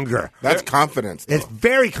Braunger. That's confidence, though. It's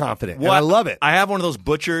very confident. And I love it. I have one of those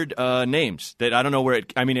butchered names that I don't know where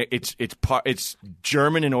it. I mean, it's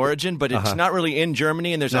German in origin, but it's not really in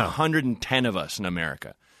Germany. And there's 110 of us in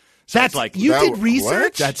America. So That's it's like you did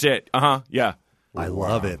research. What? That's it. Yeah. I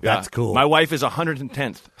love it. Yeah. That's cool. My wife is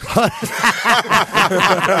 110th.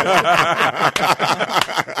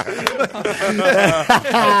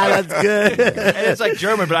 That's good. And it's like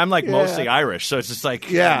German, but I'm like mostly Irish, so it's just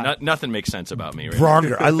like nothing makes sense about me. Right?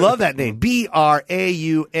 Braunger. I love that name. Braunger,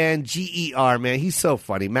 man. He's so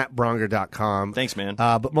funny. MattBraunger.com. Thanks, man.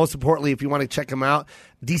 But most importantly, if you want to check him out,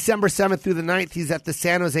 December 7th through the 9th, he's at the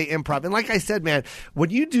San Jose Improv. And like I said, man, when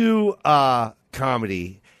you do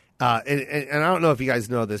comedy, and I don't know if you guys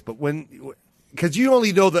know this, but because you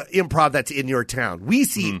only know the improv that's in your town. We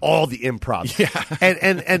see all the improv. Yeah.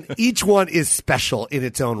 And each one is special in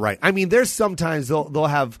its own right. I mean, there's sometimes they'll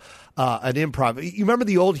have an improv. You remember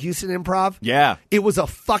the old Houston Improv? Yeah. It was a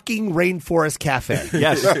fucking rainforest cafe.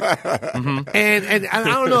 Yes. And I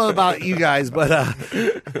don't know about you guys, but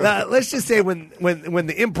let's just say when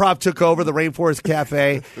the improv took over the Rainforest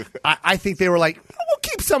Cafe, I think they were like, we'll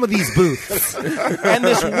keep some of these booths. And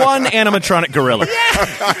this one animatronic gorilla.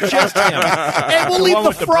 Yeah. Just him. And we'll leave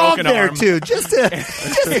the frog there, too, just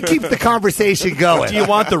to keep the conversation going. Do you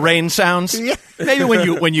want the rain sounds? Yeah. Maybe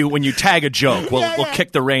when you tag a joke, we'll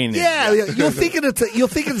kick the rain in. Yeah, you'll think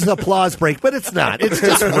it's an applause break, but it's not. It's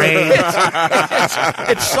just rain.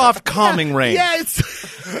 It's soft, calming rain. Yeah, it's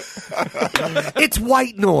It's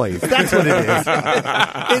white noise. That's what it is.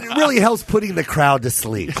 It really helps putting the crowd to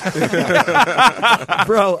sleep.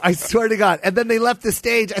 Bro, I swear to God. And then they left the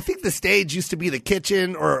stage. I think the stage used to be the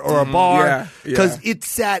kitchen or a bar because it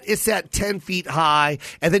sat 10 feet high,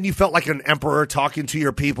 and then you felt like an emperor talking to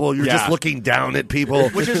your people. You're just looking down at people.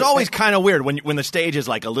 Which is always kind of weird when the stage is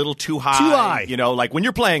like a little too high. Too high. You know, like when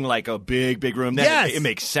you're playing like a big room, then it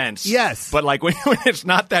makes sense. Yes. But like when it's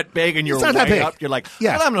not that big and you're way up, you're like,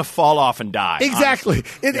 well, I'm going to fall off and die. Exactly.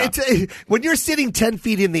 When you're sitting 10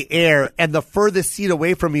 feet in the air and the furthest seat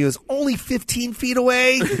away from you is only 15 feet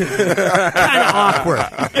away, kind of awkward.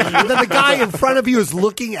 And then the guy in front of you is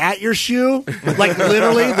looking at your shoe, like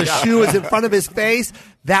literally the shoe is in front of his face.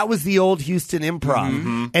 That was the old Houston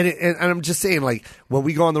Improv. And I'm just saying, like, when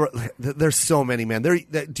we go on the road, there's so many, man.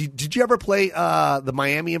 Did you ever play the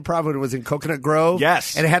Miami Improv when it was in Coconut Grove?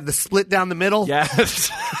 Yes. And it had the split down the middle? Yes.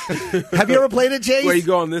 Have you ever played it, Chase? Where you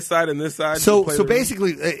go on this side and this side? So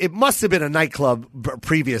basically, it must have been a nightclub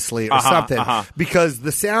previously or something because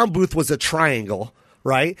the sound booth was a triangle,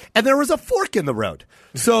 right? And there was a fork in the road.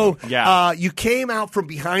 So you came out from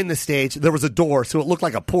behind the stage. There was a door, so it looked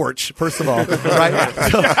like a porch, first of all, right?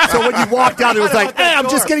 So when you walked out, it was like, hey, I'm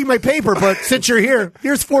just getting my paper, but since you're here,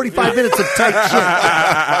 here's 45 minutes of tight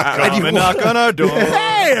shit. And you knock on our door.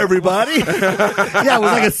 Hey, everybody. Yeah, it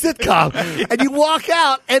was like a sitcom. And you walk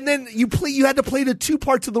out, and then you had to play the two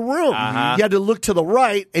parts of the room. You had to look to the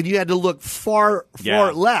right, and you had to look far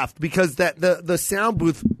left because the sound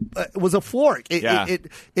booth was a fork.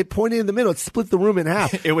 It pointed in the middle. It split the room in half.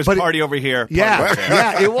 It was party over here.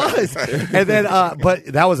 Yeah, it was. And then, but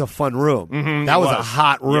that was a fun room. That was a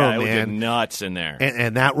hot room, man. It was nuts in there.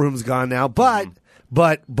 And that room's gone now. But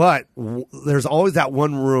there's always that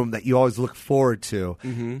one room that you always look forward to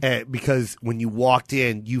because when you walked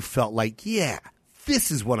in, you felt like,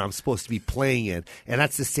 this is what I'm supposed to be playing in, and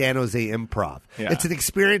that's the San Jose Improv. It's an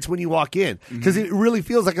experience when you walk in because it really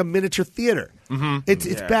feels like a miniature theater. It's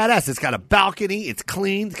badass. It's got a balcony. It's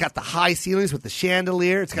clean. It's got the high ceilings with the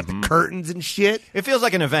chandelier. It's got the curtains and shit. It feels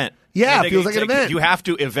like an event. Yeah, it feels like an event. You have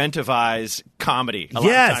to eventivize comedy a lot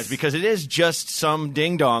of times because it is just some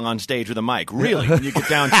ding-dong on stage with a mic, really, when you get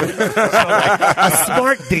down to it. A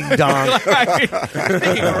smart ding-dong.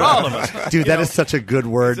 Thinking for all of us. Dude, that is such a good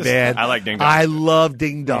word, man. I like ding-dong. I love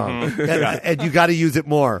ding-dong. And you got to use it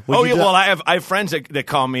more. Well, I have friends that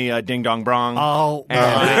call me ding-dong brong. Oh, my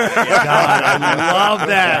God. I love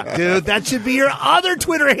that, dude. That should be your other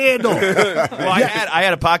Twitter handle. Well, I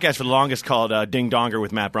had a podcast for the longest called Ding Donger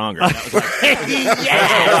with Matt Braunger. That was like,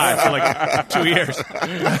 for like 2 years.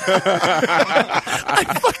 I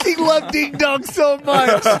fucking love Ding Dong so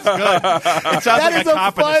much. It's good. It sounds like a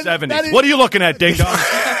cop in the 70s. What are you looking at, Ding Dong?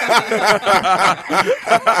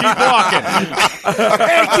 Keep walking.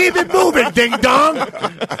 Hey, keep it moving, Ding Dong.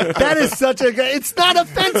 That is such a good... It's not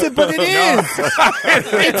offensive, but it is.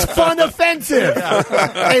 It's fun offensive.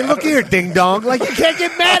 Hey, look here, Ding Dong. Like, you can't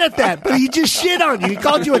get mad at that, but he just shit on you. He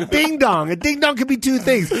called you a Ding Dong. A Ding Dong could be two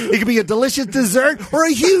things. It could be a delicious dessert or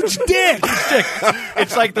a huge dick.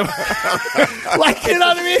 It's like the you know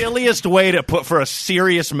what I mean? silliest way to put for a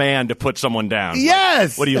serious man to put someone down.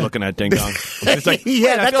 Yes. Like, what are you looking at, Ding Dong? It's like, that's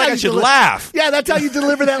I feel like I should laugh. Yeah, that's how you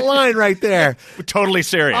deliver that line right there. Totally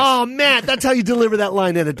serious. Oh, Matt, that's how you deliver that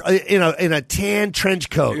line in a tan trench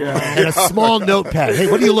coat and a small notepad.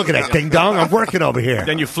 Hey, what are you looking at, Ding Dong? I'm working over here.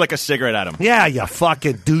 Then you flick a cigarette at him. Yeah, you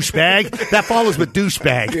fucking douchebag. That follows with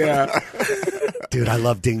douchebag. Yeah. Dude, I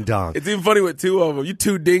love Ding Dong. It's even funny with two of them. You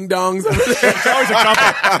two ding dongs. It's always a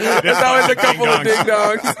couple. There's always a couple of ding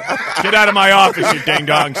dongs. Get out of my office, you ding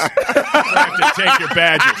dongs. I have to take your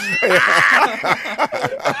badges.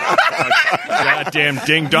 Goddamn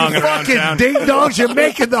ding dong around fucking town. Ding dongs, you're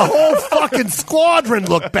making the whole fucking squadron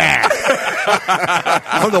look bad.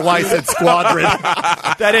 I don't know why I said squadron.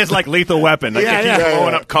 That is like Lethal Weapon. Like they keep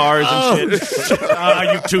blowing up cars and shit.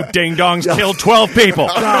 You two ding dongs killed 12 people.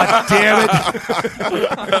 God damn it.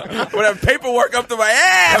 Would have paperwork up to my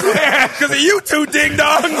ass because of you two ding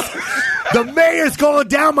dongs. The mayor's going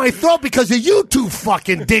down my throat because of you two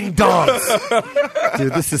fucking ding dongs.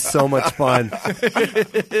 Dude, this is so much fun.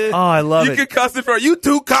 Oh, I love it. You can cuss it for you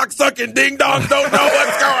two cocksucking ding dongs don't know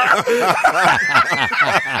what's going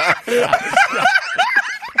on.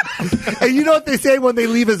 And you know what they say when they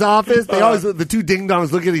leave his office? They always, the two ding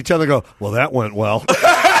dongs look at each other and go, well, that went well.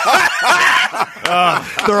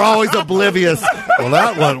 They're always oblivious. Well,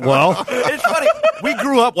 that went well. It's funny. We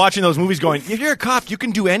grew up watching those movies going, if you're a cop, you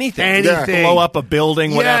can do anything. Anything. Blow up a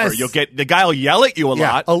building, whatever. You'll get the guy will yell at you a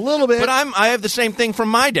lot. A little bit. But I have the same thing from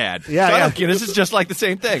my dad. This is just like the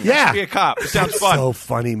same thing. Yeah. Be a cop. It sounds fun. So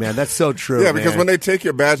funny, man. That's so true. Yeah, because when they take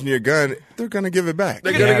your badge and your gun, they're going to give it back.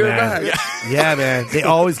 They're going to give it back. Yeah, man. They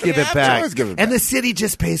always give it back. Always give it back. And the city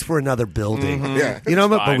just pays for another building. Mm-hmm. Yeah. You know,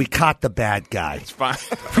 but we caught the bad guy. It's fine.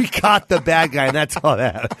 We caught the bad guy, and that's all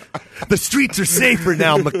that. The streets are safer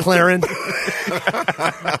now, McLaren.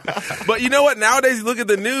 But you know what? Nowadays, you look at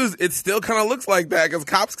the news, it still kind of looks like that because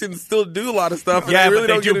cops can still do a lot of stuff. And Yeah, they really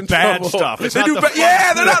but don't they do get in bad trouble. stuff. It's They not do the ba- fun,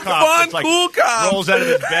 yeah, they're cool not cop. fun, It's like cool cops. rolls out of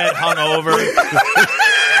his bed, hungover,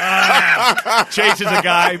 chases a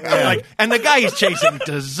guy, and the guy he's chasing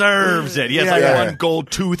deserves it. He has one gold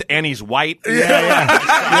tooth and he's white.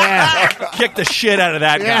 Yeah. Kick the shit out of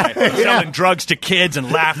that guy. Selling drugs to kids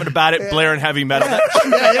and laughing about it, blaring heavy metal.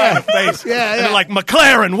 In the face. And they're like,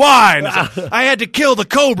 McLaren, why? And it's like, I had to kill the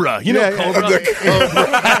Cobra. You know Cobra? Like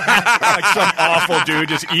some awful dude,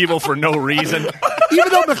 just evil for no reason. Even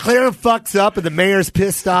though McLaren fucks up and the mayor's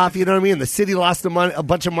pissed off, you know what I mean? The city lost a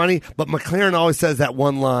bunch of money, but McLaren always says that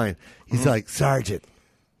one line. He's like, Sergeant,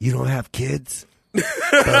 you don't have kids? Boom,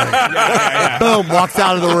 walks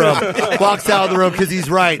out of the room. Walks out of the room because he's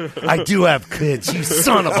right. I do have kids, you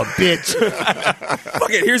son of a bitch. Fuck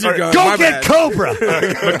it, here's your gun. Go My get bad. Cobra.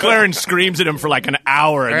 McLaren screams at him for like an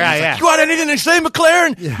hour. And he's Yeah. like, you got anything to say,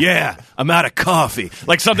 McLaren? Yeah, I'm out of coffee.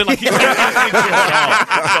 Like something like he's the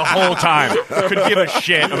whole time. Could give a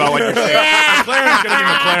shit about what you're saying. McLaren's going to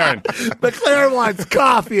be McLaren. McLaren wants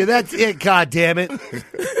coffee, and that's it, God damn it.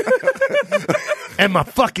 And my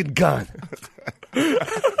fucking gun.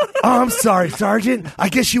 Oh, I'm sorry, Sergeant. I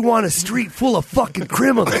guess you want a street full of fucking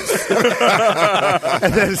criminals.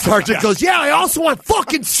 And then the Sergeant goes, yeah, I also want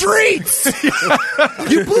fucking streets.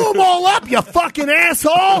 You blew them all up, you fucking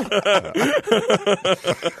asshole.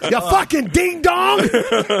 You fucking ding-dong.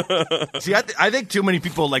 See, I think too many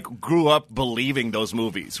people like grew up believing those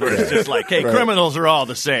movies where it's just like, hey, criminals are all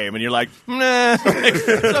the same. And you're like, nah. Like,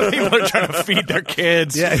 some people are trying to feed their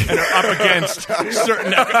kids and are up against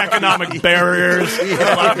certain economic barriers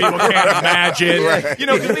that a lot of people can't imagine. You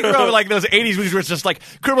know, because we grew up like those 80s movies where it's just like,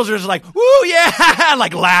 criminals are just like, woo, yeah,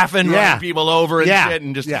 like laughing, running people over and shit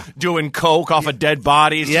and just doing coke off of dead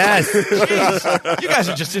bodies. Yes. Jeez, you guys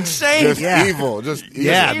are just insane. Just evil. Just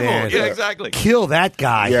evil. Man. Yeah, exactly. Kill that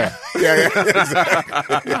guy. Yeah.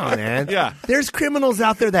 Exactly. No, man. Yeah. There's criminals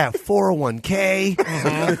out there that have 401k.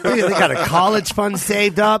 They got a college fund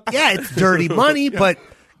saved up. Yeah, it's dirty money, but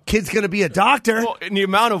kid's going to be a doctor. Well, and the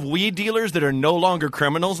amount of weed dealers that are no longer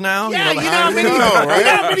criminals now. Yeah, you know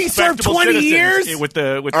how many served 20 years? With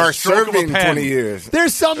the Are stroke of a serving pen. 20 years.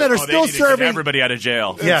 There's some that are still They serving. get everybody out of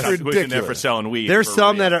jail. Yes. Who's in there Ridiculous. for selling weed. There's for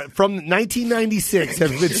some real. that are from 1996 have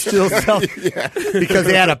been still selling because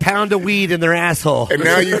they had a pound of weed in their asshole. And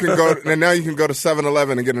now you can go. And now you can go to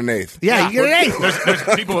 7-Eleven and get an eighth. Yeah, you get an eighth. There's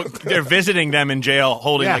people, they're visiting them in jail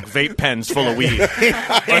holding like vape pens full of weed. Or is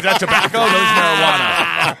that tobacco? Those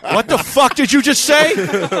marijuana. What the fuck did you just say?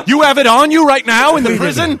 You have it on you right now in the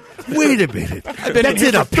prison? Wait a minute. I've been That's in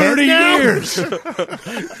in here a for 30 pen now? years.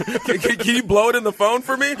 Can you blow it in the phone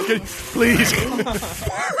for me? Please.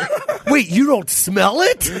 Wait, you don't smell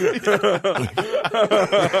it?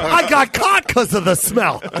 I got caught because of the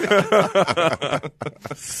smell.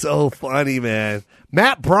 So funny, man.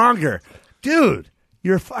 Matt Braunger. Dude,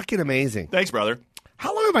 you're fucking amazing. Thanks, brother.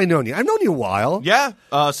 How long have I known you? I've known you a while. Yeah,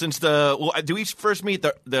 since do we first meet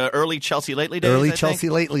the early Chelsea Lately days? Early I think? Chelsea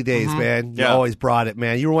Lately days, man. You Yeah. always brought it,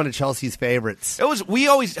 man. You were one of Chelsea's favorites. We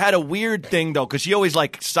always had a weird thing though, because she always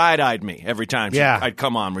like side-eyed me every time I'd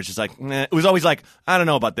come on, which is like, nah. It was always like, I don't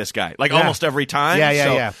know about this guy, like almost every time.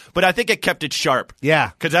 Yeah. But I think it kept it sharp. Yeah.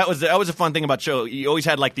 Because that was a fun thing about show. You always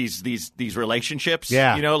had like these relationships.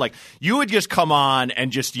 Yeah. You know, like you would just come on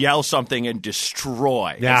and just yell something and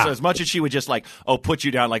destroy. Yeah. And so as much as she would just like, put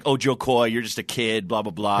you down, like, Joe Koy, you're just a kid, blah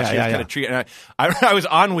blah blah. She was kind of treat. And I was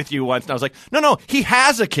on with you once, and I was like, no, he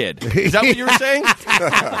has a kid. Is that what you were saying?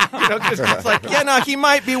 Because it's like, he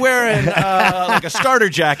might be wearing like a starter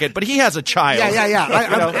jacket, but he has a child. Yeah.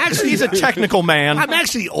 I'm actually, he's a technical man. I'm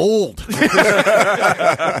actually old.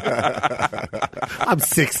 I'm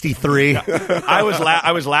 63.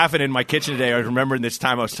 I was laughing in my kitchen today. I was remembering this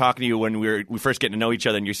time I was talking to you when we first getting to know each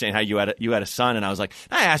other, and you're saying how you had a son, and I was like,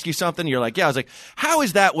 "Can I ask you something?" You're like, "Yeah." I was like, "How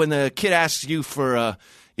is that when the kid asks you for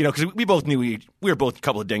because we both knew we were both a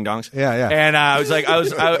couple of ding dongs." Yeah. And I was like, how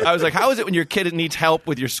is it when your kid needs help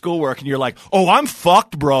with your schoolwork, and you're like, "Oh, I'm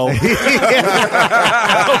fucked, bro." Always make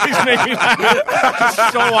me laugh.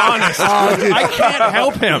 Just so honest. Oh, dude. I can't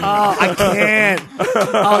help him. Oh, I can't.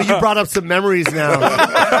 Oh, you brought up some memories now.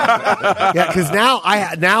 Yeah, because now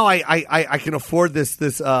I can afford this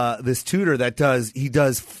tutor that does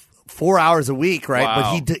 4 hours a week, right?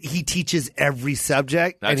 Wow. But he teaches every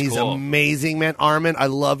subject, That's and he's cool. amazing, man. Armin, I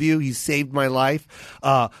love you. You saved my life.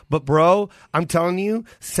 But bro, I'm telling you,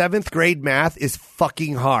 7th grade math is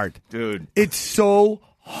fucking hard, dude. It's so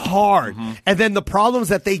hard, and then the problems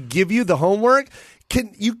that they give you, the homework,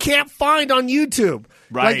 you can't find on YouTube.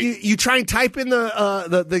 Right. Like you try and type in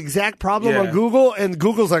the exact problem on Google, and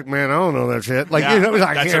Google's like, man, I don't know that shit. Like, Yeah, you know,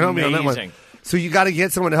 I that's can't help me on that one. amazing. So you got to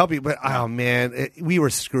get someone to help you. But oh man, we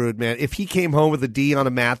were screwed, man. If he came home with a D on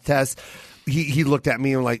a math test, he looked at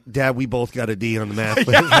me and like, Dad, we both got a D on the math.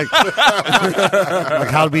 like,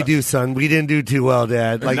 how'd we do, son? We didn't do too well,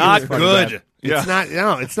 Dad. Like, Not it was good. bad. Yeah. It's not.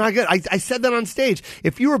 No, it's not good. I said that on stage.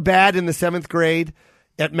 If you were bad in the 7th grade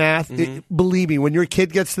at math, believe me, when your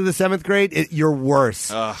kid gets to the 7th grade, you're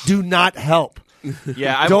worse. Do not help.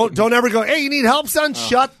 Yeah, Don't ever go, hey, you need help, son?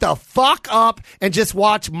 Shut the fuck up and just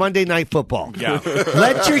watch Monday Night Football. Yeah.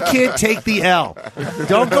 Let your kid take the L.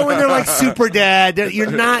 Don't go in there like super dad. You're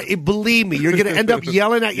not, believe me, you're going to end up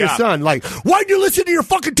yelling at your son like, why'd you listen to your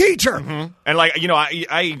fucking teacher? And like, you know,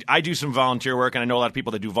 I do some volunteer work, and I know a lot of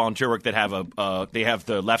people that do volunteer work that have they have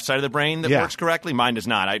the left side of the brain that works correctly. Mine does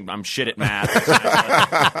not. I'm shit at math.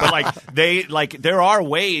 But there are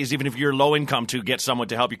ways, even if you're low income, to get someone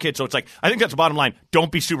to help your kid. So it's like, I think that's the bottom line.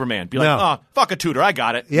 Don't be Superman. Be like, oh, fuck a tutor. I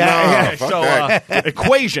got it. Yeah. So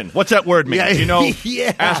equation. What's that word mean? Yeah. You know,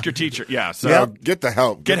 Yeah. ask your teacher. Yeah. So Get the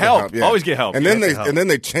help. Get help. Always get help. And then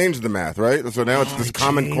they changed the math, right? So now it's this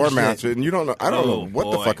Common Core math, and you don't know. I don't know what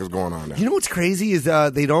the fuck is going on now. You know what's crazy is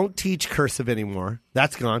they don't teach cursive anymore.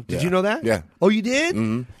 That's gone. Did you know that? Yeah. Oh, you did?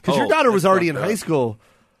 Because your daughter was already in high school.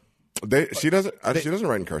 She doesn't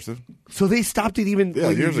write in cursive. So they stopped it even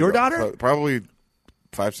Years your ago. daughter? Probably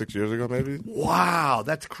 5-6 years ago, maybe. Wow,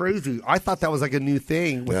 that's crazy. I thought that was like a new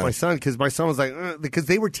thing with my son, because my son was like, because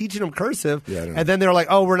they were teaching him cursive, and then they were like,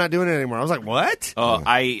 oh, we're not doing it anymore. I was like, what?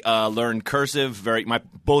 I learned cursive.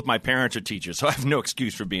 Both my parents are teachers, so I have no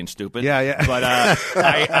excuse for being stupid. Yeah. But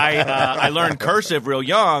I learned cursive real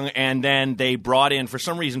young, and then they brought in, for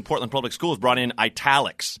some reason, Portland Public Schools brought in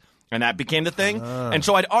italics. And that became the thing. And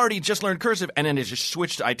so I'd already just learned cursive, and then it just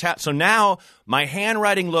switched to italics. So now my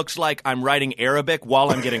handwriting looks like I'm writing Arabic while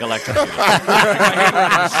I'm getting electrocuted. My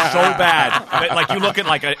handwriting is so bad. Like you look at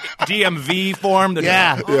like a DMV form.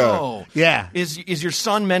 Yeah. Is your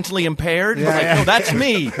son mentally impaired? Yeah, Like, yeah. no, that's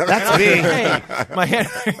me. That's me. Hey, my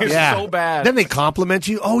handwriting is so bad. Then they compliment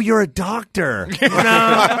you. Oh, you're a doctor. No,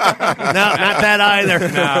 not that either.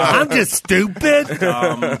 No. I'm just stupid.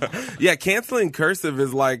 Yeah, canceling cursive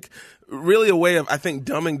is like really a way of, I think,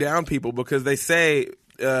 dumbing down people, because they say,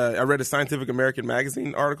 I read a Scientific American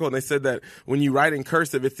magazine article, and they said that when you write in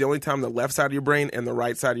cursive, it's the only time the left side of your brain and the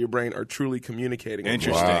right side of your brain are truly communicating.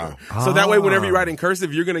 Interesting. Wow. So that way, whenever you write in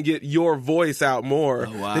cursive, you're going to get your voice out more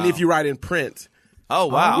than if you write in print. Oh,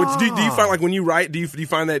 wow. Which do you find, like, when you write, do you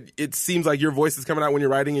find that it seems like your voice is coming out when you're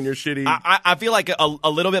writing in your shitty? I feel like a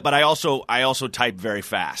little bit, but I also type very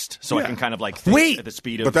fast, so I can kind of like think at the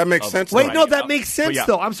speed of. But that makes sense. Wait, no, that makes sense,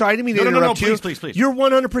 though. I'm sorry, I didn't mean to interrupt you. Please. You're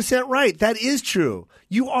 100% right. That is true.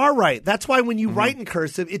 You are right. That's why when you write in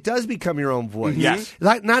cursive, it does become your own voice. Yes.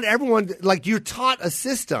 Like, not everyone, like, you're taught a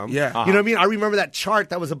system. Yeah. You know what I mean? I remember that chart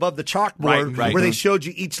that was above the chalkboard Right. where they showed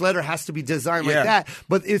you each letter has to be designed like that.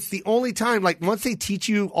 But it's the only time, like, once they teach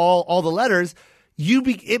you all the letters,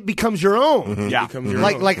 it becomes your own. Yeah.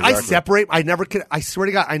 Like I separate. I swear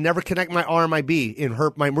to God, I never connect my R and my B.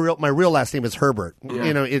 My real last name is Herbert. Yeah.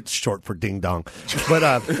 You know, it's short for ding dong. But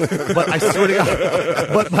I swear to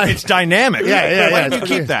God, it's dynamic. Yeah. Why don't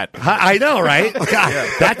you keep that? I know, right?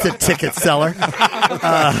 God, that's a ticket seller.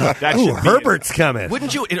 Herbert's coming.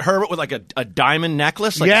 Wouldn't you? Herbert with like a diamond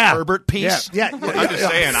necklace, like a Herbert piece. Yeah. I'm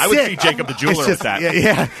just saying. I would see Jacob the jeweler with that.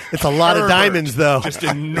 Yeah. It's a lot of diamonds, though. Just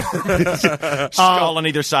enormous skull on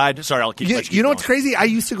either side. Sorry, I'll keep. You know what's crazy? I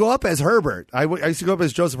used to go up as Herbert. I used to go up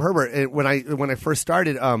as Joseph Herbert when I first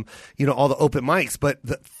started. All the open mics, but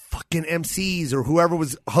the fucking MCs or whoever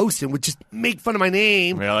was hosting would just make fun of my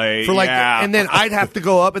name. Really? For Yeah. and then I'd have to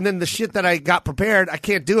go up, and then the shit that I got prepared, I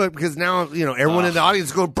can't do it because now everyone in the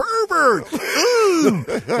audience go Herbert.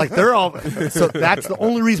 Like they're all. So that's the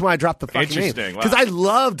only reason why I dropped the fucking name, Interesting. because I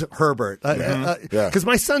loved Herbert. Because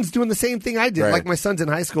my son's doing the same thing I did. Right. Like my son's in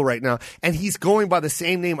high school right now, and he's going by the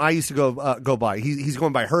same name I used to go by. He's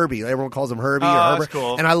going by Herbie. Everyone calls him Herbie or Herbert. That's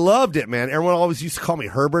cool. And I loved it, man. Everyone always used to call me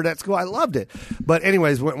Herbert at school. I loved it. But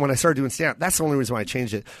anyways, when I started doing stand-up, that's the only reason why I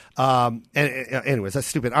changed it. Anyways, that's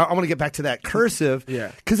stupid. I want to get back to that cursive.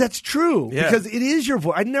 Yeah. Because that's true. Yeah. Because it is your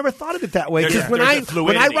voice. I never thought of it that way. Because There's when I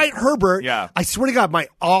fluidity. write Herbert, I swear to God, my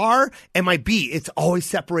R and my B, it's always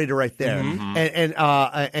separated right there. And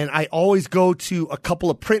I always go to a couple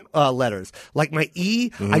of print letters. Like my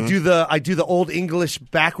E, I do the Old English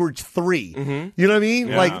backwards 3. You know what I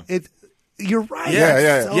mean? Like it. You're right.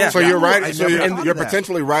 Yeah. So you're right. So you're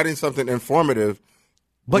potentially writing something informative.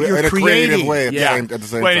 But you're in a creative way at the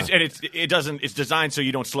same time. It's designed so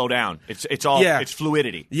you don't slow down. It's all it's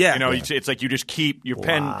fluidity. Yeah. You know, it's like you just keep your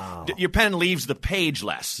pen. Your pen leaves the page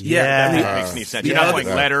less. Yeah. That makes any sense. You're not going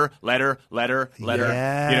letter. You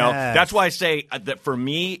know, that's why I say that for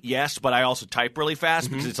me, yes, but I also type really fast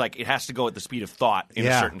because it's like it has to go at the speed of thought in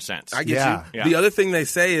a certain sense. I get you. The other thing they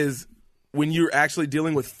say is, when you're actually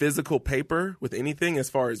dealing with physical paper, with anything, as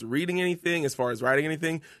far as reading anything, as far as writing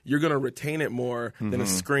anything, you're going to retain it more than a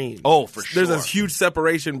screen. Oh, for sure. There's a huge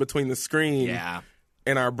separation between the screen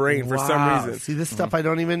and our brain for some reason. See, this stuff I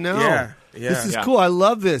don't even know. Yeah. This is cool. I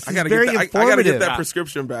love this. It's very informative. I got to get that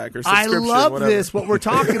prescription back or subscription. I love whatever. this, what we're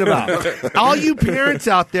talking about. All you parents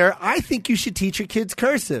out there, I think you should teach your kids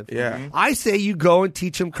cursive. Yeah. I say you go and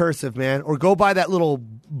teach them cursive, man, or go buy that little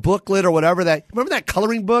booklet or whatever. Remember that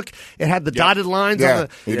coloring book? It had the dotted lines on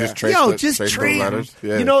the. You just train letters.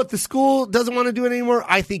 Yeah. You know, if the school doesn't want to do it anymore,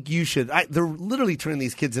 I think you should. They're literally turning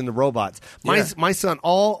these kids into robots. My son,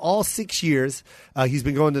 all 6 years, he's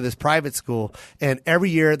been going to this private school, and every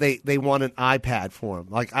year they want an iPad for him.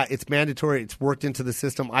 Like it's mandatory. It's worked into the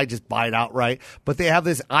system. I just buy it outright. But they have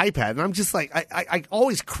this iPad, and I'm just like, I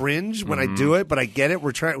always cringe when I do it, but I get it.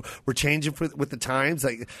 We're changing with the times.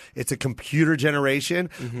 Like it's a computer generation.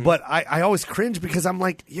 But I always cringe because I'm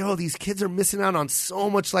like, these kids are missing out on so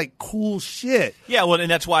much like cool shit. Yeah, well,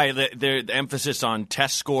 and that's why the emphasis on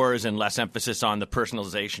test scores and less emphasis on the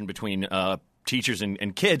personalization between teachers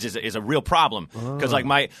and kids is a real problem. Because like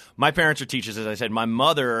my parents are teachers, as I said. My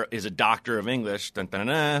mother is a doctor of English,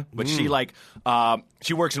 but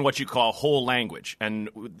she works in what you call whole language, and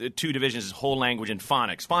the two divisions is whole language and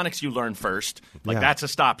phonics. Phonics you learn first, that's a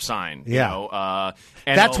stop sign. You know,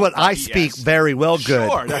 that's what I speak very well. Good.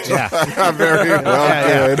 Sure, that's very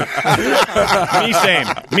well. Good.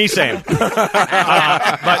 Me same.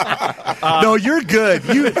 No, you're good.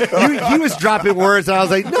 He was dropping words, and I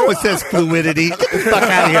was like, no, it says fluidity. Get the fuck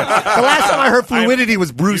out of here. The last time I heard fluidity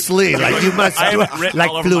was Bruce Lee. Like you must do it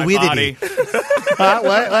like fluidity.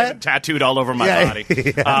 What? Tattooed all over my body.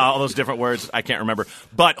 All those different words I can't remember.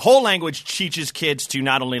 But whole language teaches kids to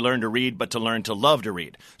not only learn to read, but to learn to love to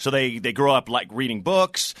read. So they grow up like reading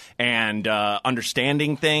books and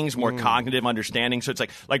understanding things, more cognitive understanding. So it's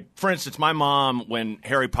like for instance, my mom, when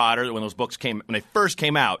Harry Potter, when those books when they first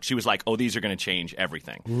came out, she was like, "Oh, these are going to change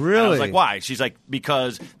everything." Really? And I was like, "Why?" She's like,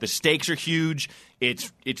 "Because the stakes are huge.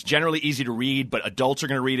 It's generally easy to read, but adults are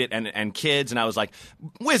going to read it and kids." And I was like,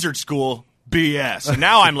 "Wizard school." BS. And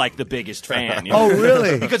now I'm like the biggest fan. You know? Oh,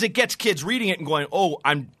 really? Because it gets kids reading it and going, "Oh,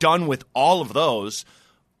 I'm done with all of those.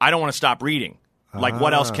 I don't want to stop reading. Like,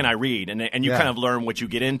 what else can I read?" And you kind of learn what you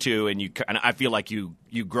get into, and I feel like you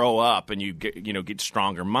grow up and you get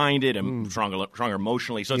stronger minded and stronger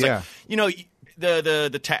emotionally. So it's like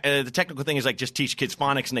the technical thing is like just teach kids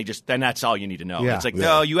phonics, and then that's all you need to know. It's like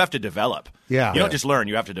no, you have to develop. You don't just learn;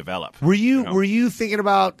 you have to develop. Were you thinking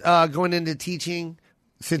about going into teaching?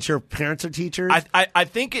 Since your parents are teachers, I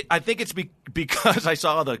think it's because I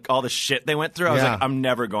saw all the shit they went through. I was like, I'm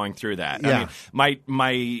never going through that. I mean,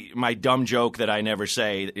 my dumb joke that I never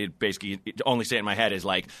say, only say it in my head, is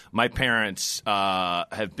like, my parents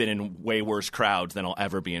have been in way worse crowds than I'll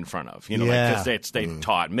ever be in front of. You know, because they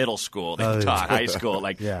taught middle school, they taught high school,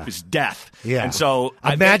 like it was death. Yeah. And so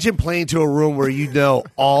imagine playing to a room where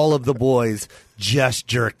all of the boys just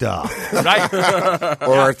jerked off, right?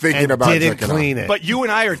 Or are thinking about didn't clean it. But you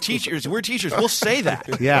and I are teachers. We're teachers. We'll say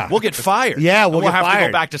that. Yeah, we'll get fired. Yeah, we'll have fired. to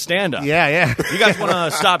go back to stand up. Yeah. You guys want to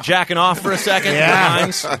stop jacking off for a second?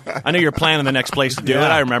 Yeah. I know you're planning the next place to do it.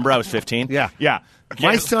 I remember I was 15. Yeah.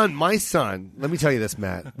 My son. Let me tell you this,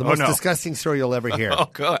 Matt. The most disgusting story you'll ever hear. Oh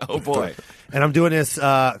God! Oh boy! And I'm doing this.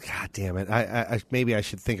 God damn it! I maybe I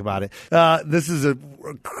should think about it. This is a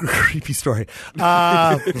creepy story.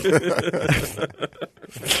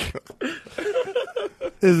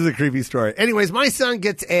 This is a creepy story. Anyways, my son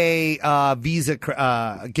gets a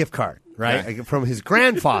Visa gift card. Right? From his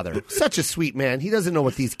grandfather. Such a sweet man. He doesn't know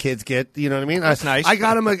what these kids get. You know what I mean? That's nice. I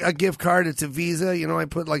got him a gift card. It's a Visa. You know, I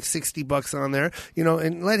put like $60 on there,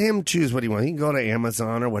 and let him choose what he wants. He can go to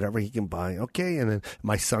Amazon or whatever he can buy. Okay. And then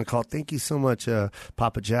my son called. "Thank you so much,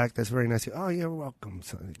 Papa Jack. That's very nice." "Oh, you're welcome,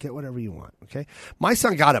 son. Get whatever you want." Okay. My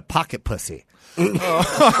son got a pocket pussy. Oh, boy.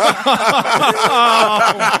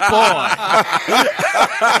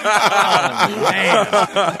 Oh, man.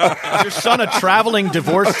 Is your son a traveling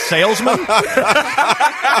divorce salesman?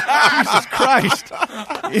 ombudsman? Jesus Christ.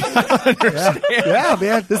 I don't understand. Yeah,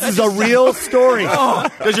 man. This is a real story.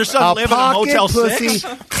 Does your son live in a Motel 6?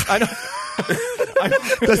 I know.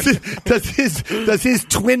 Does his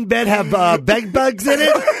twin bed have bed bugs in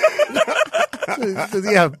it? Does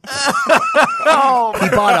he have? He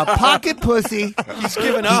bought a pocket pussy. He's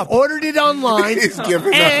given up. He ordered it online. He's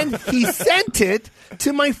given and up. he sent it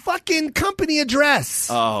to my fucking company address.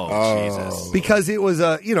 Oh, Jesus! Because it was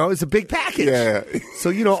a big package. Yeah.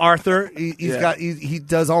 So Arthur, he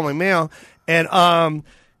does all my mail, and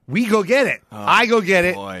we go get it. I go get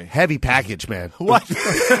it. Boy. Heavy package, man. What? And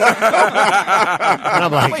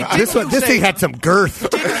I'm like, this thing had some girth.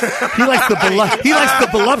 He likes the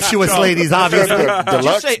voluptuous ladies, obviously.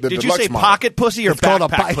 Did you say pocket pussy or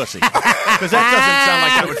backpack pussy? Because that doesn't sound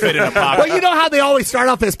like it would fit in a pocket. Well, you know how they always start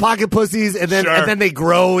off as pocket pussies and then they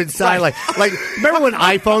grow inside. Right. Like remember when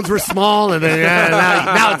iPhones were small and then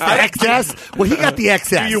now it's the XS? Well, he got the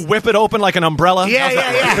XS. Do you whip it open like an umbrella? Yeah.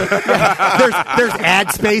 There's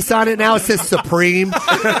ad space on it now. It says Supreme. There's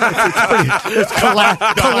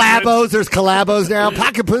collabos. There's collabos now.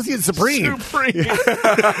 Pocket pussy and Supreme.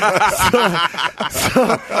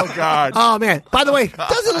 Oh God. Oh man. By the way,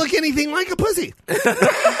 doesn't look anything like a pussy.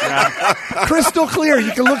 Crystal clear.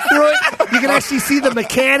 You can look through it. You can actually see the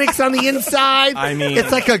mechanics on the inside. I mean,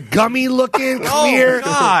 it's like a gummy looking clear. Oh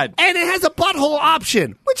God. And it has a butthole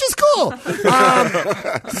option, which is cool.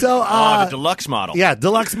 The deluxe model. Yeah,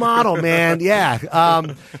 deluxe model, man. Yeah.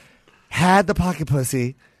 Had the pocket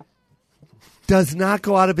pussy. Does not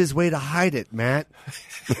go out of his way to hide it, Matt.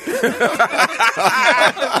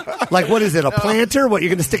 Like, what is it, a planter? What, you're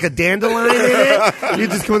going to stick a dandelion in it? You're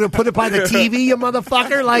just going to put it by the TV, you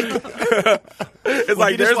motherfucker? Like, it's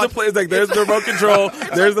like there's the remote control,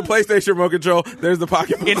 there's the PlayStation remote control, there's the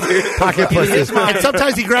pocket pussy. Pocket pussy. And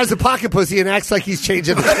sometimes he grabs the pocket pussy and acts like he's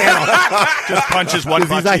changing the channel. Just punches one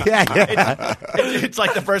button. Like, yeah. It's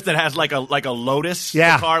like the first that has like a Lotus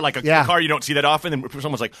car, like a car you don't see that often, and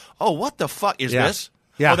someone's like, "Oh, what the fuck is this?"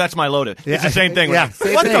 Yeah. Oh, that's my Lotus. Yeah. It's the same thing. Yeah, Like,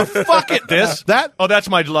 same what thing. the fuck is this? That? Oh, that's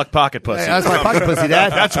my deluxe pocket pussy. That's my pocket pussy,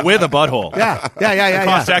 Dad. That's with a butthole. Yeah. It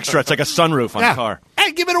costs extra. It's like a sunroof on a car.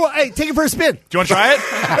 Hey, give it away. Hey, take it for a spin. Do you want to try it?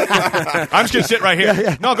 I'm just going to sit right here.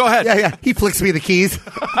 Yeah. No, go ahead. Yeah. He flicks me the keys.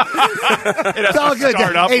 It's all good,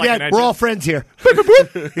 Dad. Hey, like Dad, we're all friends here.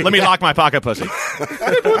 Let me lock my pocket pussy.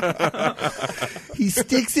 He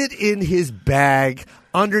sticks it in his bag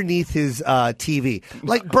underneath his TV.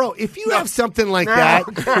 Like, bro, if you have something like that,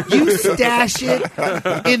 you stash it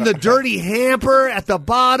in the dirty hamper at the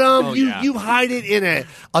bottom. You hide it in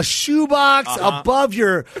a shoebox above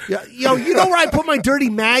your... you know where I put my dirty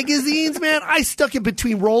magazines, man? I stuck it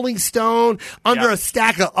between Rolling Stone, under a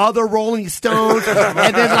stack of other Rolling Stones,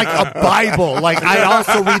 and then like a Bible. Like, I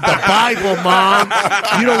also read the Bible, Mom.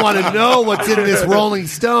 You don't want to know what's in this Rolling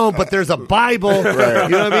Stone, but there's a Bible. Right. You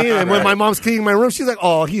know what I mean? And when my mom's cleaning my room, she's like,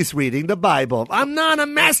 oh, he's reading the Bible. I'm not a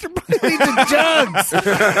master. Read the jugs.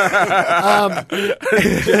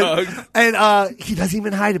 And he doesn't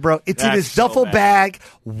even hide it, bro. It's in his duffel bag,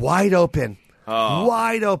 wide open.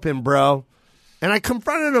 Wide open, bro. And I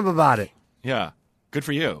confronted him about it. Yeah. Good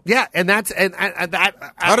for you. Yeah, and that.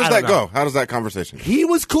 How does that go? How does that conversation? He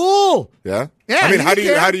was cool. Yeah. Yeah. I mean,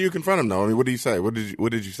 how do you confront him though? I mean, what do you say? What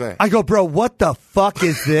did you say? I go, bro, what the fuck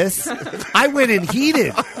is this? I went in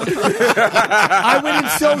heated. I went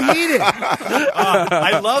in so heated.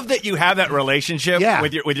 I love that you have that relationship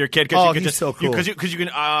with your kid. Oh, he's so cool. Because you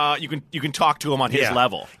can talk to him on his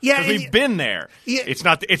level. Yeah, because we've been there. Yeah. It's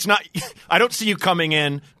not. I don't see you coming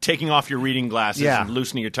in, taking off your reading glasses and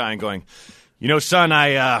loosening your tie and going, son,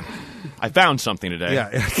 I found something today.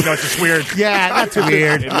 Yeah. It's just weird. Yeah, that's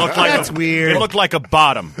weird. It looked like weird. It looked like a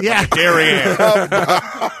bottom. Yeah. Like a derriere.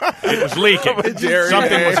 It was leaking.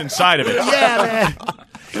 Something was inside of it. Yeah, man.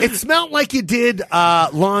 It smelled like you did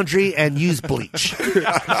laundry and used bleach.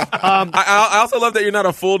 I also love that you're not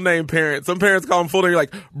a full name parent. Some parents call him full name. You're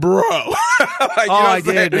like, bro. I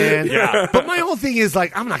did, man. Yeah. But my whole thing is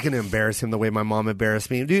like, I'm not going to embarrass him the way my mom embarrassed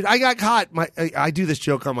me, dude. I got caught. I do this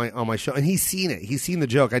joke on my show, and he's seen it. He's seen the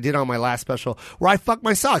joke I did on my last special where I fucked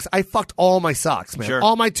my socks. I fucked all my socks, man. Sure.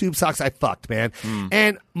 All my tube socks, I fucked, man.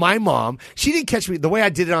 And my mom, she didn't catch me the way I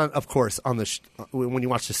did it on. Of course, on the when you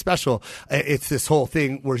watch the special, it's this whole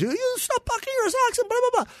thing where you stop fucking your socks and blah blah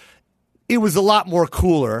blah. It was a lot more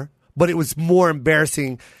cooler, but it was more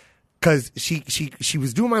embarrassing because she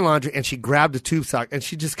was doing my laundry and she grabbed a tube sock and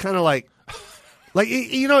she just kind of like Like,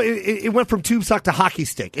 it went from tube sock to hockey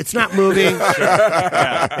stick. It's not moving.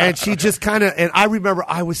 And she just kind of, and I remember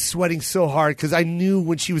I was sweating so hard because I knew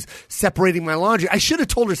when she was separating my laundry. I should have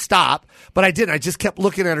told her stop, but I didn't. I just kept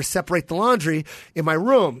looking at her separate the laundry in my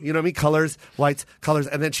room. You know what I mean? Colors, whites, colors.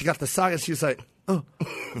 And then she got the sock and she was like, oh.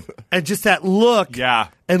 And just that look. Yeah.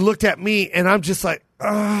 And looked at me and I'm just like,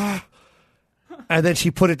 ah. And then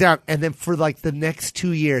she put it down. And then for like the next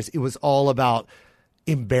 2 years, it was all about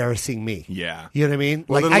embarrassing me. Yeah. You know what I mean?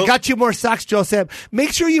 Well, like, I got you more socks, Joseph.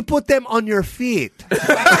 Make sure you put them on your feet.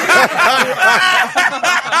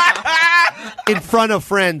 In front of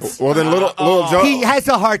friends. Well, then little Joe. He has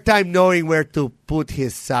a hard time knowing where to put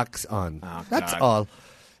his socks on. That's all.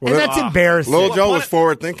 Well, and that's embarrassing. Little Joe was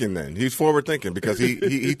forward thinking then. He was forward thinking because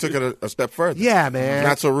he took it a step further. Yeah, man.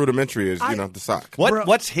 Not so rudimentary as, the sock.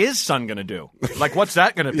 What's his son going to do? Like, what's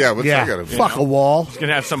that going to do? Yeah, what's that going to do? Fuck a wall. He's going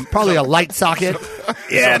to have probably a light socket.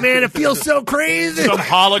 Yeah, man, it feels so crazy. Some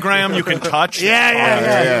hologram you can touch.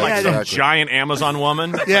 Yeah. Like some giant Amazon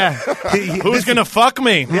woman. Yeah. Who's going to fuck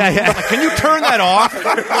me? Yeah. Can you turn that off?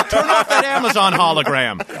 Turn off that Amazon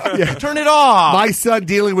hologram. Yeah. Turn it off. My son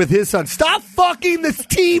dealing with his son. Stop fucking this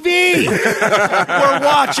TV. We're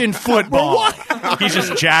watching football. He's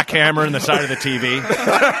just jackhammering the side of the TV.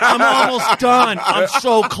 I'm almost done. I'm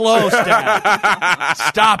so close, Dad.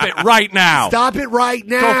 Stop it right now. Stop it right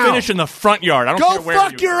now. Go finish in the front yard. I don't care where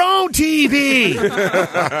fuck your own TV.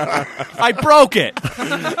 I broke it.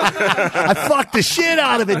 I fucked the shit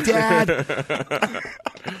out of it, Dad.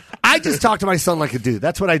 I just talk to my son like a dude.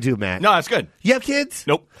 That's what I do, Matt. No, that's good. You have kids?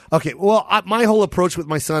 Nope. Okay, well, my whole approach with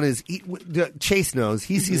my son is Chase knows.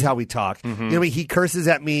 He sees how we talk. Mm-hmm. You know what I mean? He curses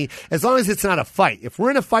at me as long as it's not a fight. If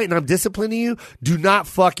we're in a fight and I'm disciplining you, do not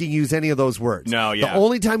fucking use any of those words. No, yeah. The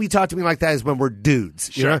only time you talk to me like that is when we're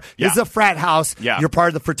dudes. Sure. You know? Yeah. This is a frat house. Yeah. You're part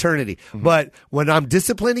of the fraternity. Mm-hmm. But when I'm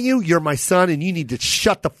disciplining you, you're my son and you need to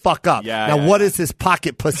shut the fuck up. Yeah, now, what is this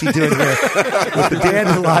pocket pussy doing here with the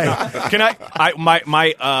dandelion? Can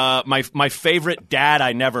my favorite dad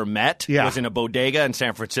I never met was in a bodega in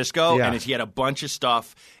San Francisco, and he had a bunch of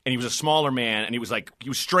stuff, and he was a smaller man, and he was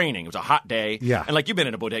straining. It was a hot day, and like you've been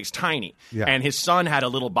in a bodega, it's tiny, and his son had a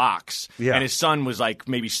little box, and his son was like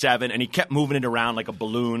maybe 7, and he kept moving it around like a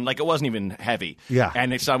balloon, like it wasn't even heavy,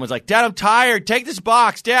 and his son was like, "Dad, I'm tired. Take this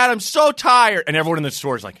box, Dad. I'm so tired." And everyone in the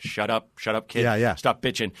store is like, "Shut up, kid. Stop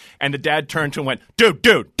bitching." And the dad turned to him and went,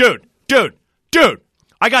 "Dude.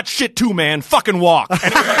 I got shit too, man. Fucking walk." And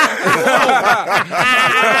it was like,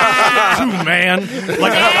 too, man.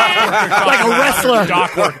 Like a wrestler.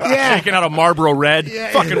 Doc work, taking out a Marlboro Red.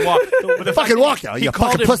 Fucking walk. Fucking walk now, he you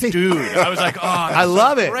called fucking him pussy. Dude. I was like, oh, I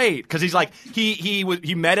love it. Great. Because he's like,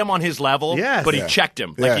 he met him on his level, but he checked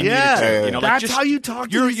him. Like he needed to. You know, that's like, how you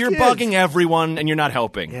talk to You're kids. Bugging everyone, and you're not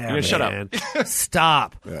helping. Shut up.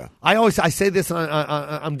 Stop. Yeah. I say this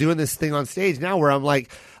I'm doing this thing on stage now where I'm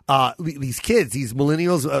like, these kids, these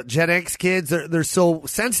millennials, Gen X kids, they're so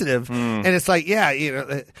sensitive, and it's like,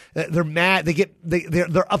 they're mad.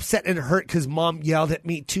 They're upset and hurt because mom yelled at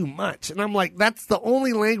me too much, and I'm like, that's the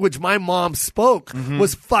only language my mom spoke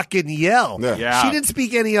was fucking yell. Yeah. She didn't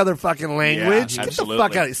speak any other fucking language. Get the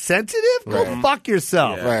fuck out. Sensitive? Go fuck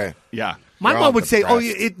yourself. Right. Yeah. My mom would say,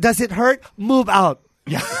 does it hurt? Move out.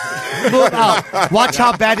 Yeah. Move out. Watch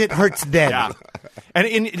how bad it hurts then. Yeah.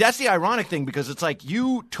 And that's the ironic thing, because it's like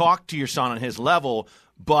you talk to your son on his level,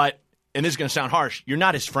 but, and this is going to sound harsh, you're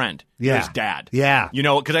not his friend. You're his dad. Yeah. You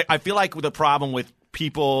know, because I feel like the problem with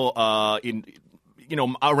people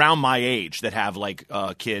around my age that have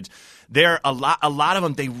kids, they're a lot of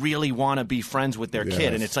them, they really want to be friends with their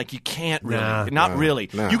kid, and it's like you can't really, really.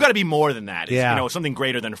 You got to be more than that. It's, something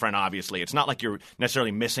greater than a friend. Obviously, it's not like you're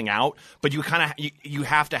necessarily missing out, but you kind of you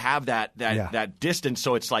have to have that distance.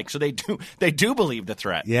 So it's like, so they do believe the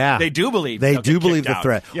threat. Yeah, they do believe the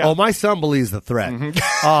threat. Yeah. Oh, my son believes the threat.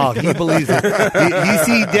 Oh, he believes it. He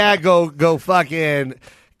see dad go fucking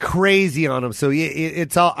crazy on him. So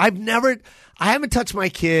it's all. I haven't touched my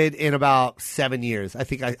kid in about 7 years. I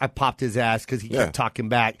think I popped his ass because he kept talking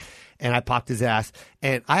back, and I popped his ass,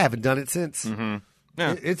 and I haven't done it since. Mm-hmm.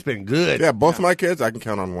 Yeah. It's been good. Yeah, both my kids, I can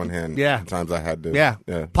count on one hand. Yeah, the times I had to. Yeah,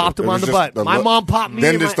 popped him on the butt. My mom popped me.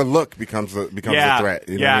 Then just the look becomes a threat.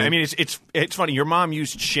 You know what I mean? It's funny. Your mom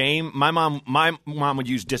used shame. My mom would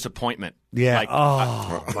use disappointment. Yeah. Like,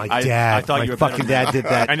 my dad. I thought my you were fucking dad did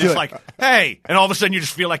that. And it's like, hey, and all of a sudden you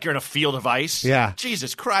just feel like you're in a field of ice. Yeah.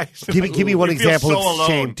 Jesus Christ. Give me one example so of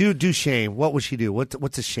shame. Do shame. What would she do?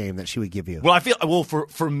 What's a shame that she would give you? Well, I feel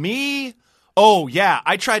for me. Oh yeah,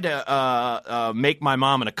 I tried to make my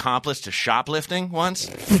mom an accomplice to shoplifting once,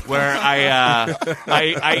 where I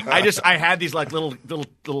had these like little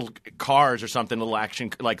cars or something, little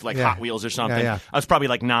action like Hot Wheels or something. Yeah. I was probably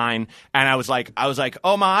like 9, and I was like,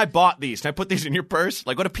 oh ma, I bought these. Can I put these in your purse?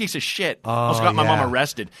 Like, what a piece of shit! I almost got my mom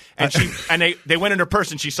arrested, and they went in her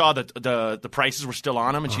purse and she saw that the prices were still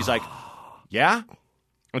on them, and she's like, yeah.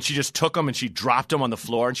 And she just took them and she dropped them on the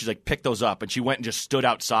floor, and she's like, pick those up. And she went and just stood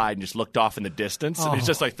outside and just looked off in the distance. And it's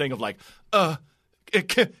just like thing of like,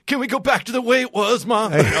 can we go back to the way it was,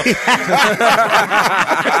 Mom?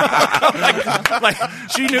 like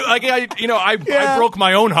she knew, like I broke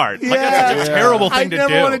my own heart. Like that's a terrible thing to do. I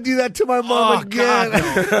never want to do that to my mom again.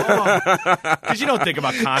 Because you don't think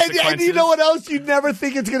about consequences. And you know what else? You never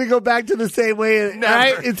think it's going to go back to the same way.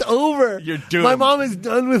 Right? It's over. You're doomed. My mom is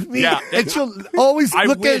done with me, and she'll always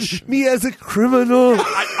look at me as a criminal.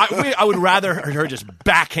 I would rather her just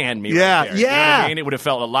backhand me. Yeah, right there. You know what I mean? It would have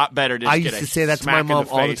felt a lot better. To I used to say that to my mom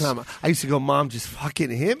all the time. I used to go, Mom, just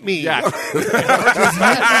fucking hit me. Yeah. Just hit me.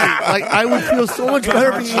 Like, I would feel so much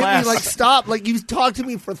better if you hit me. Like, stop. Like, you've talked to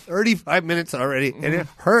me for 35 minutes already, and it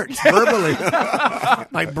hurts verbally.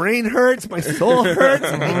 My brain hurts. My soul hurts.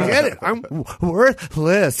 I get it. I'm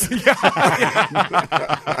worthless.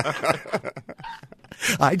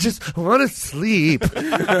 I just want to sleep.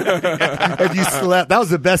 And you slept. That was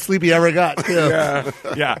the best sleep you ever got, too.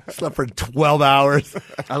 Yeah. Slept for 12 hours.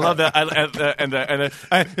 I love that.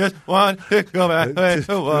 I just want to go back where it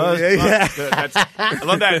was. I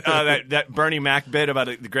love that Bernie Mac bit about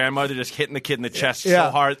the grandmother just hitting the kid in the chest so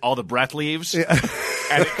hard all the breath leaves. Yeah.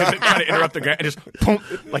 And trying to interrupt the and just boom,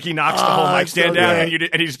 like he knocks the whole mic stand down,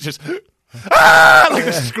 and he's just like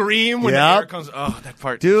a scream when the air comes. Oh, that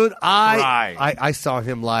part, dude! I saw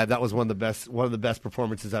him live. That was one of the best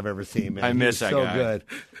performances I've ever seen. Man, I miss that so guy. Good.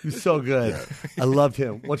 He was so good. I loved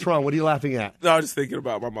him. What's wrong? What are you laughing at? No, I was just thinking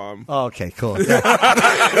about my mom. Oh, okay, cool. Yeah.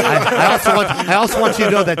 I also want you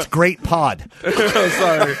to know that's great pod.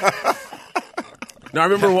 Sorry. No, I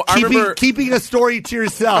remember keeping a story to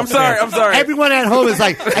yourself. I'm sorry. Everyone at home is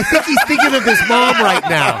like, I think he's thinking of his mom right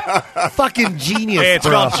now. Fucking genius. Hey, it's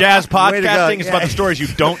called jazz podcasting. It's about the stories you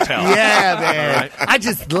don't tell. Yeah, man. Right. I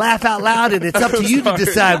just laugh out loud, and it's up to you to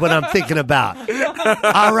decide what I'm thinking about.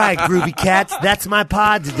 All right, groovy cats, that's my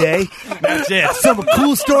pod today. That's it. Some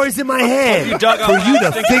cool stories in my head for you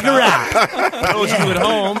to figure out. For those of you at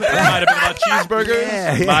home, it might have been about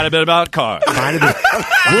cheeseburgers. It might have been about cars.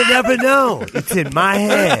 We'll never know. It's in my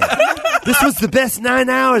head. This was the best 9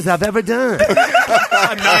 hours I've ever done. A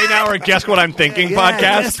 9-hour Guess What I'm Thinking podcast?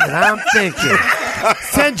 Guess what I'm thinking.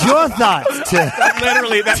 Send your thoughts to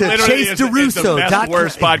ChaseDeRusso. That's the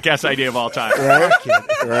worst podcast idea of all time. Right?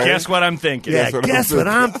 Guess what I'm thinking. Yeah, guess what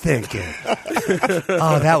I'm thinking.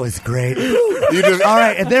 Oh, that was great. All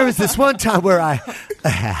right, and there was this one time where I... Oh,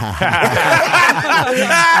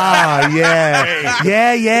 yeah.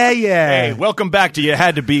 Yeah. Hey, welcome back to You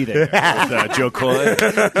Had to Be There. Joe Koy.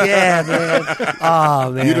 Yeah, man.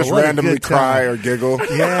 Oh, man. You just randomly cry or giggle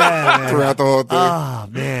throughout the whole thing. Oh,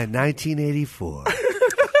 man. 1984.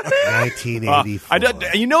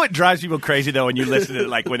 1984. You know it drives people crazy though when you listen to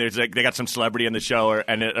like when there's like they got some celebrity on the show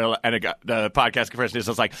the podcast person is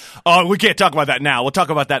just like, oh, we can't talk about that now. We'll talk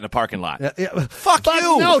about that in the parking lot. Fuck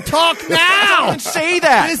you! No, talk now. Don't say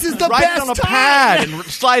that. This is the Write best it on a time. pad and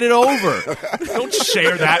slide it over. Don't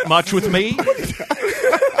share that much with me.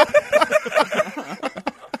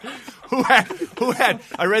 Who had?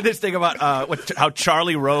 I read this thing about how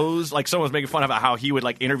Charlie Rose, like someone was making fun of how he would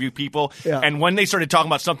like interview people, and when they started talking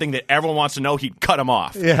about something that everyone wants to know, he'd cut them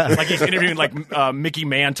off. Yeah, like he's interviewing like Mickey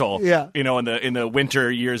Mantle. Yeah, you know, in the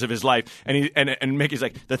winter years of his life, and Mickey's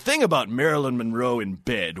like, the thing about Marilyn Monroe in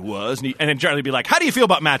bed was, and then Charlie'd be like, how do you feel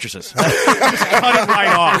about mattresses? Just cut it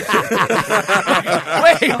right off.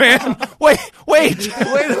 Wait, man, wait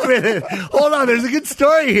a minute. Hold on, there's a good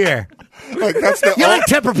story here. Like, like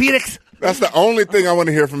Tempur-Pedics? That's the only thing I want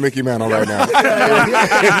to hear from Mickey Mantle right now.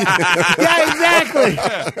 Yeah, exactly.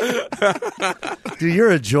 Dude,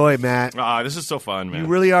 you're a joy, Matt. This is so fun, man. You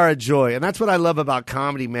really are a joy. And that's what I love about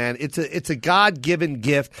comedy, man. It's a God-given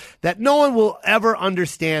gift that no one will ever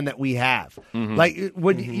understand that we have. Mm-hmm. Like,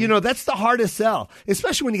 when you know, that's the hardest sell,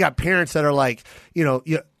 especially when you got parents that are like,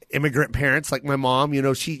 immigrant parents like my mom,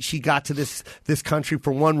 she got to this country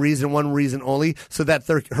for one reason only, so that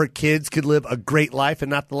her kids could live a great life and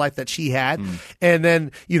not the life that she had. And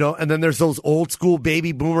then, and then there's those old school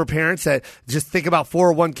baby boomer parents that just think about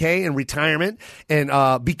 401k and retirement and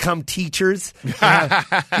become teachers.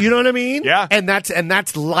 You know what I mean? Yeah. And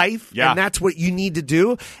that's life. Yeah. And that's what you need to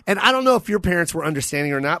do. And I don't know if your parents were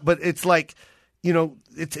understanding or not, but it's like,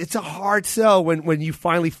 it's a hard sell when you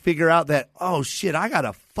finally figure out that, oh shit, I got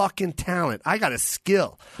a fucking talent. I got a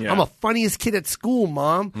skill. Yeah. I'm a funniest kid at school,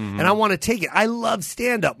 Mom, and I want to take it. I love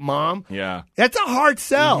stand-up, Mom. Yeah. That's a hard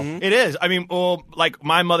sell. It is. I mean, well, like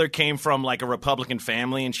my mother came from like a Republican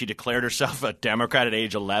family, and she declared herself a Democrat at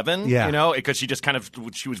age 11. Yeah. You know, because she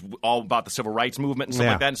was all about the civil rights movement and stuff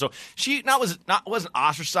like that. And so she wasn't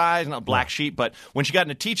ostracized, not a black sheep, but when she got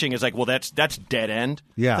into teaching, it's like, well, that's dead end.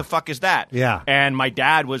 Yeah. What the fuck is that? Yeah. And my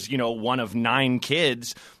dad was, one of 9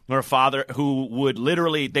 kids. Her father, who would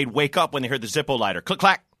literally, they'd wake up when they heard the Zippo lighter, click,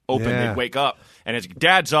 clack, open, they'd wake up. And his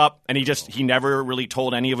dad's up, and he never really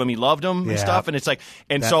told any of them he loved them and stuff. And it's like,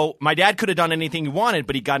 so my dad could have done anything he wanted,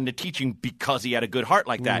 but he got into teaching because he had a good heart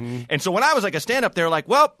like that. And so when I was like a stand-up, they were like,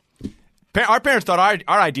 well, our parents thought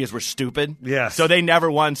our ideas were stupid. Yes. So they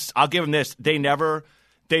never once, I'll give them this, they never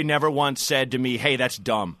once said to me, hey, that's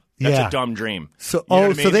dumb. That's a dumb dream. So,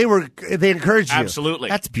 so they encouraged you. Absolutely.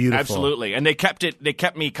 That's beautiful. Absolutely. And they kept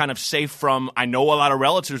me kind of safe from, I know a lot of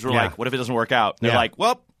relatives were like, what if it doesn't work out? And they're like,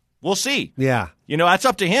 well, we'll see. Yeah. That's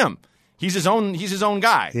up to him. He's his own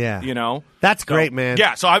guy. Yeah. That's great, man.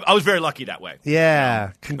 Yeah. So I was very lucky that way.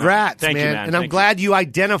 Yeah. Congrats, Thank you, man. And I'm glad you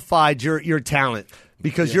identified your talent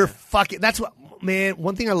because you're fucking, that's what, man,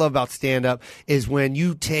 one thing I love about stand-up is when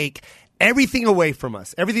you take everything away from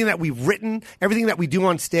us, everything that we've written, everything that we do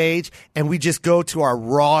on stage, and we just go to our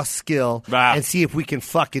raw skill and see if we can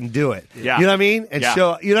fucking do it. Yeah. You know what I mean? And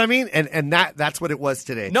show, you know what I mean? And that's what it was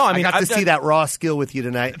today. No, I mean, I got to see that raw skill with you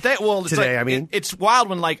tonight. Today, it's wild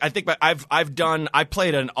when I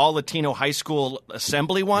played an all Latino high school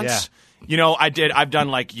assembly once. Yeah. I've done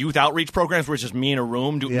like youth outreach programs where it's just me in a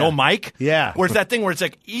room, no mic. Yeah. Where it's that thing where it's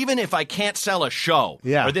like, even if I can't sell a show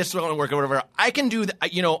or this won't work or whatever, I can do that.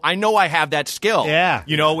 I know I have that skill. Yeah.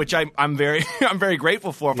 Which I'm very, I'm very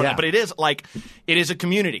grateful for that. But it is a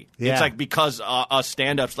community. Yeah. It's like because us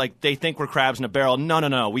stand-ups, like they think we're crabs in a barrel.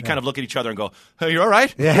 No. We kind of look at each other and go, hey, you all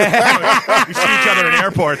right? Yeah. We see each other in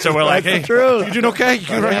airports, so we're like, hey, true. you doing okay? You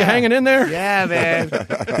hanging in there? Yeah, man.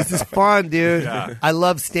 This is fun, dude. Yeah. I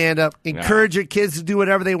love stand-up. Encourage your kids to do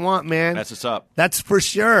whatever they want, man. That's what's up. That's for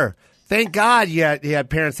sure. Thank God you had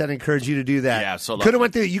parents that encouraged you to do that. Yeah, so lucky. Could have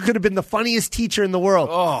went through. You could have been the funniest teacher in the world.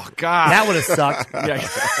 Oh God, that would have sucked.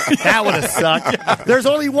 That would have sucked. Yeah. There's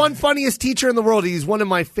only one funniest teacher in the world. He's one of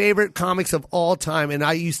my favorite comics of all time, and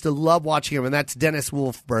I used to love watching him. And that's Dennis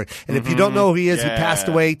Wolfberg. And if you don't know who he is, he passed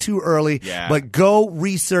away too early. Yeah. But go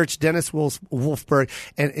research Dennis Wolfberg,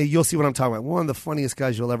 and you'll see what I'm talking about. One of the funniest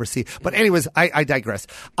guys you'll ever see. But anyways, I digress.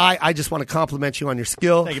 I just want to compliment you on your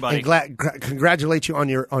skill. Thank you, buddy. And congratulate you on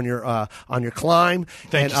your climb.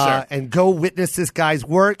 Thank you, sir. And go witness this guy's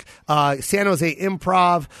work. San Jose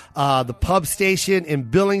Improv, the Pub Station in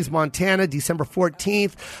Billings, Montana, December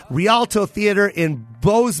 14th. Rialto Theater in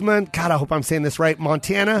Bozeman. God, I hope I'm saying this right.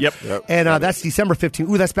 Montana. Yep. And that's December 15th.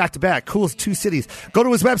 Ooh, that's back to back. Cool. 2 cities. Go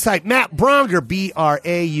to his website, Matt Braunger,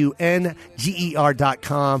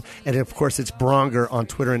 BRAUNGER.com. And of course, it's Braunger on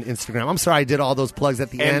Twitter and Instagram. I'm sorry I did all those plugs at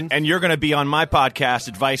the end. And you're going to be on my podcast,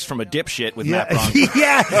 Advice from a Dipshit with Matt Braunger.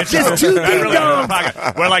 Yeah, just 2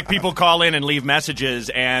 ding-dongs. Where like people call in and leave messages,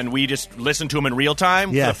 and we just listen to them in real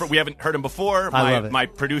time. Yes. We haven't heard them before. I love it. My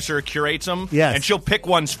producer curates them. Yes. And she'll pick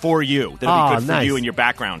ones for you that'll be good for you and your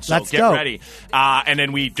background. So get ready. And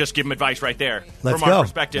then we just give them advice right there from our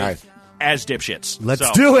perspective as dipshits. Let's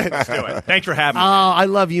do it. Let's do it. Thanks for having me. Oh, I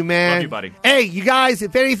love you, man. Love you, buddy. Hey, you guys,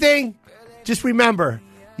 if anything, just remember,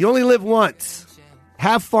 you only live once.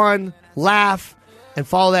 Have fun, laugh, and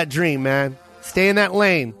follow that dream, man. Stay in that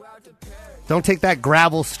lane. Don't take that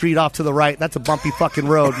gravel street off to the right. That's a bumpy fucking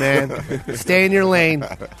road, man. Stay in your lane.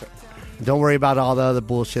 Don't worry about all the other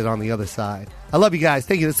bullshit on the other side. I love you guys.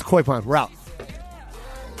 Thank you. This is Koy Pond. We're out.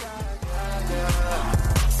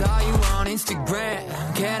 Saw you on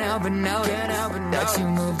Instagram. Can't help but notice that you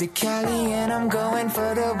moved to Cali and I'm going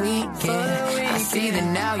for the weekend. I see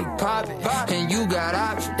that now you poppin' and you got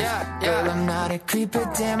options. Girl, I'm not a creeper,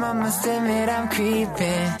 damn, I must admit I'm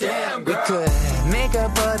creeping. Damn, we could make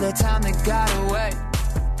up for the time that got away.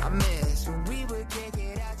 I miss when we would kick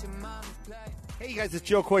it at your mama's place. Hey, you guys, it's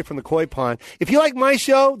Joe Koy from the Koy Pond. If you like my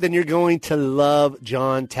show, then you're going to love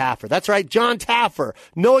John Taffer. That's right, John Taffer.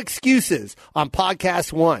 No Excuses on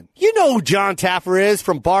Podcast One. You know who John Taffer is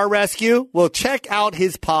from Bar Rescue? Well, check out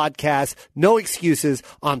his podcast, No Excuses,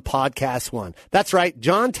 on Podcast One. That's right,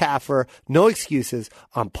 John Taffer, No Excuses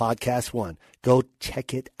on Podcast One. Go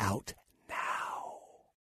check it out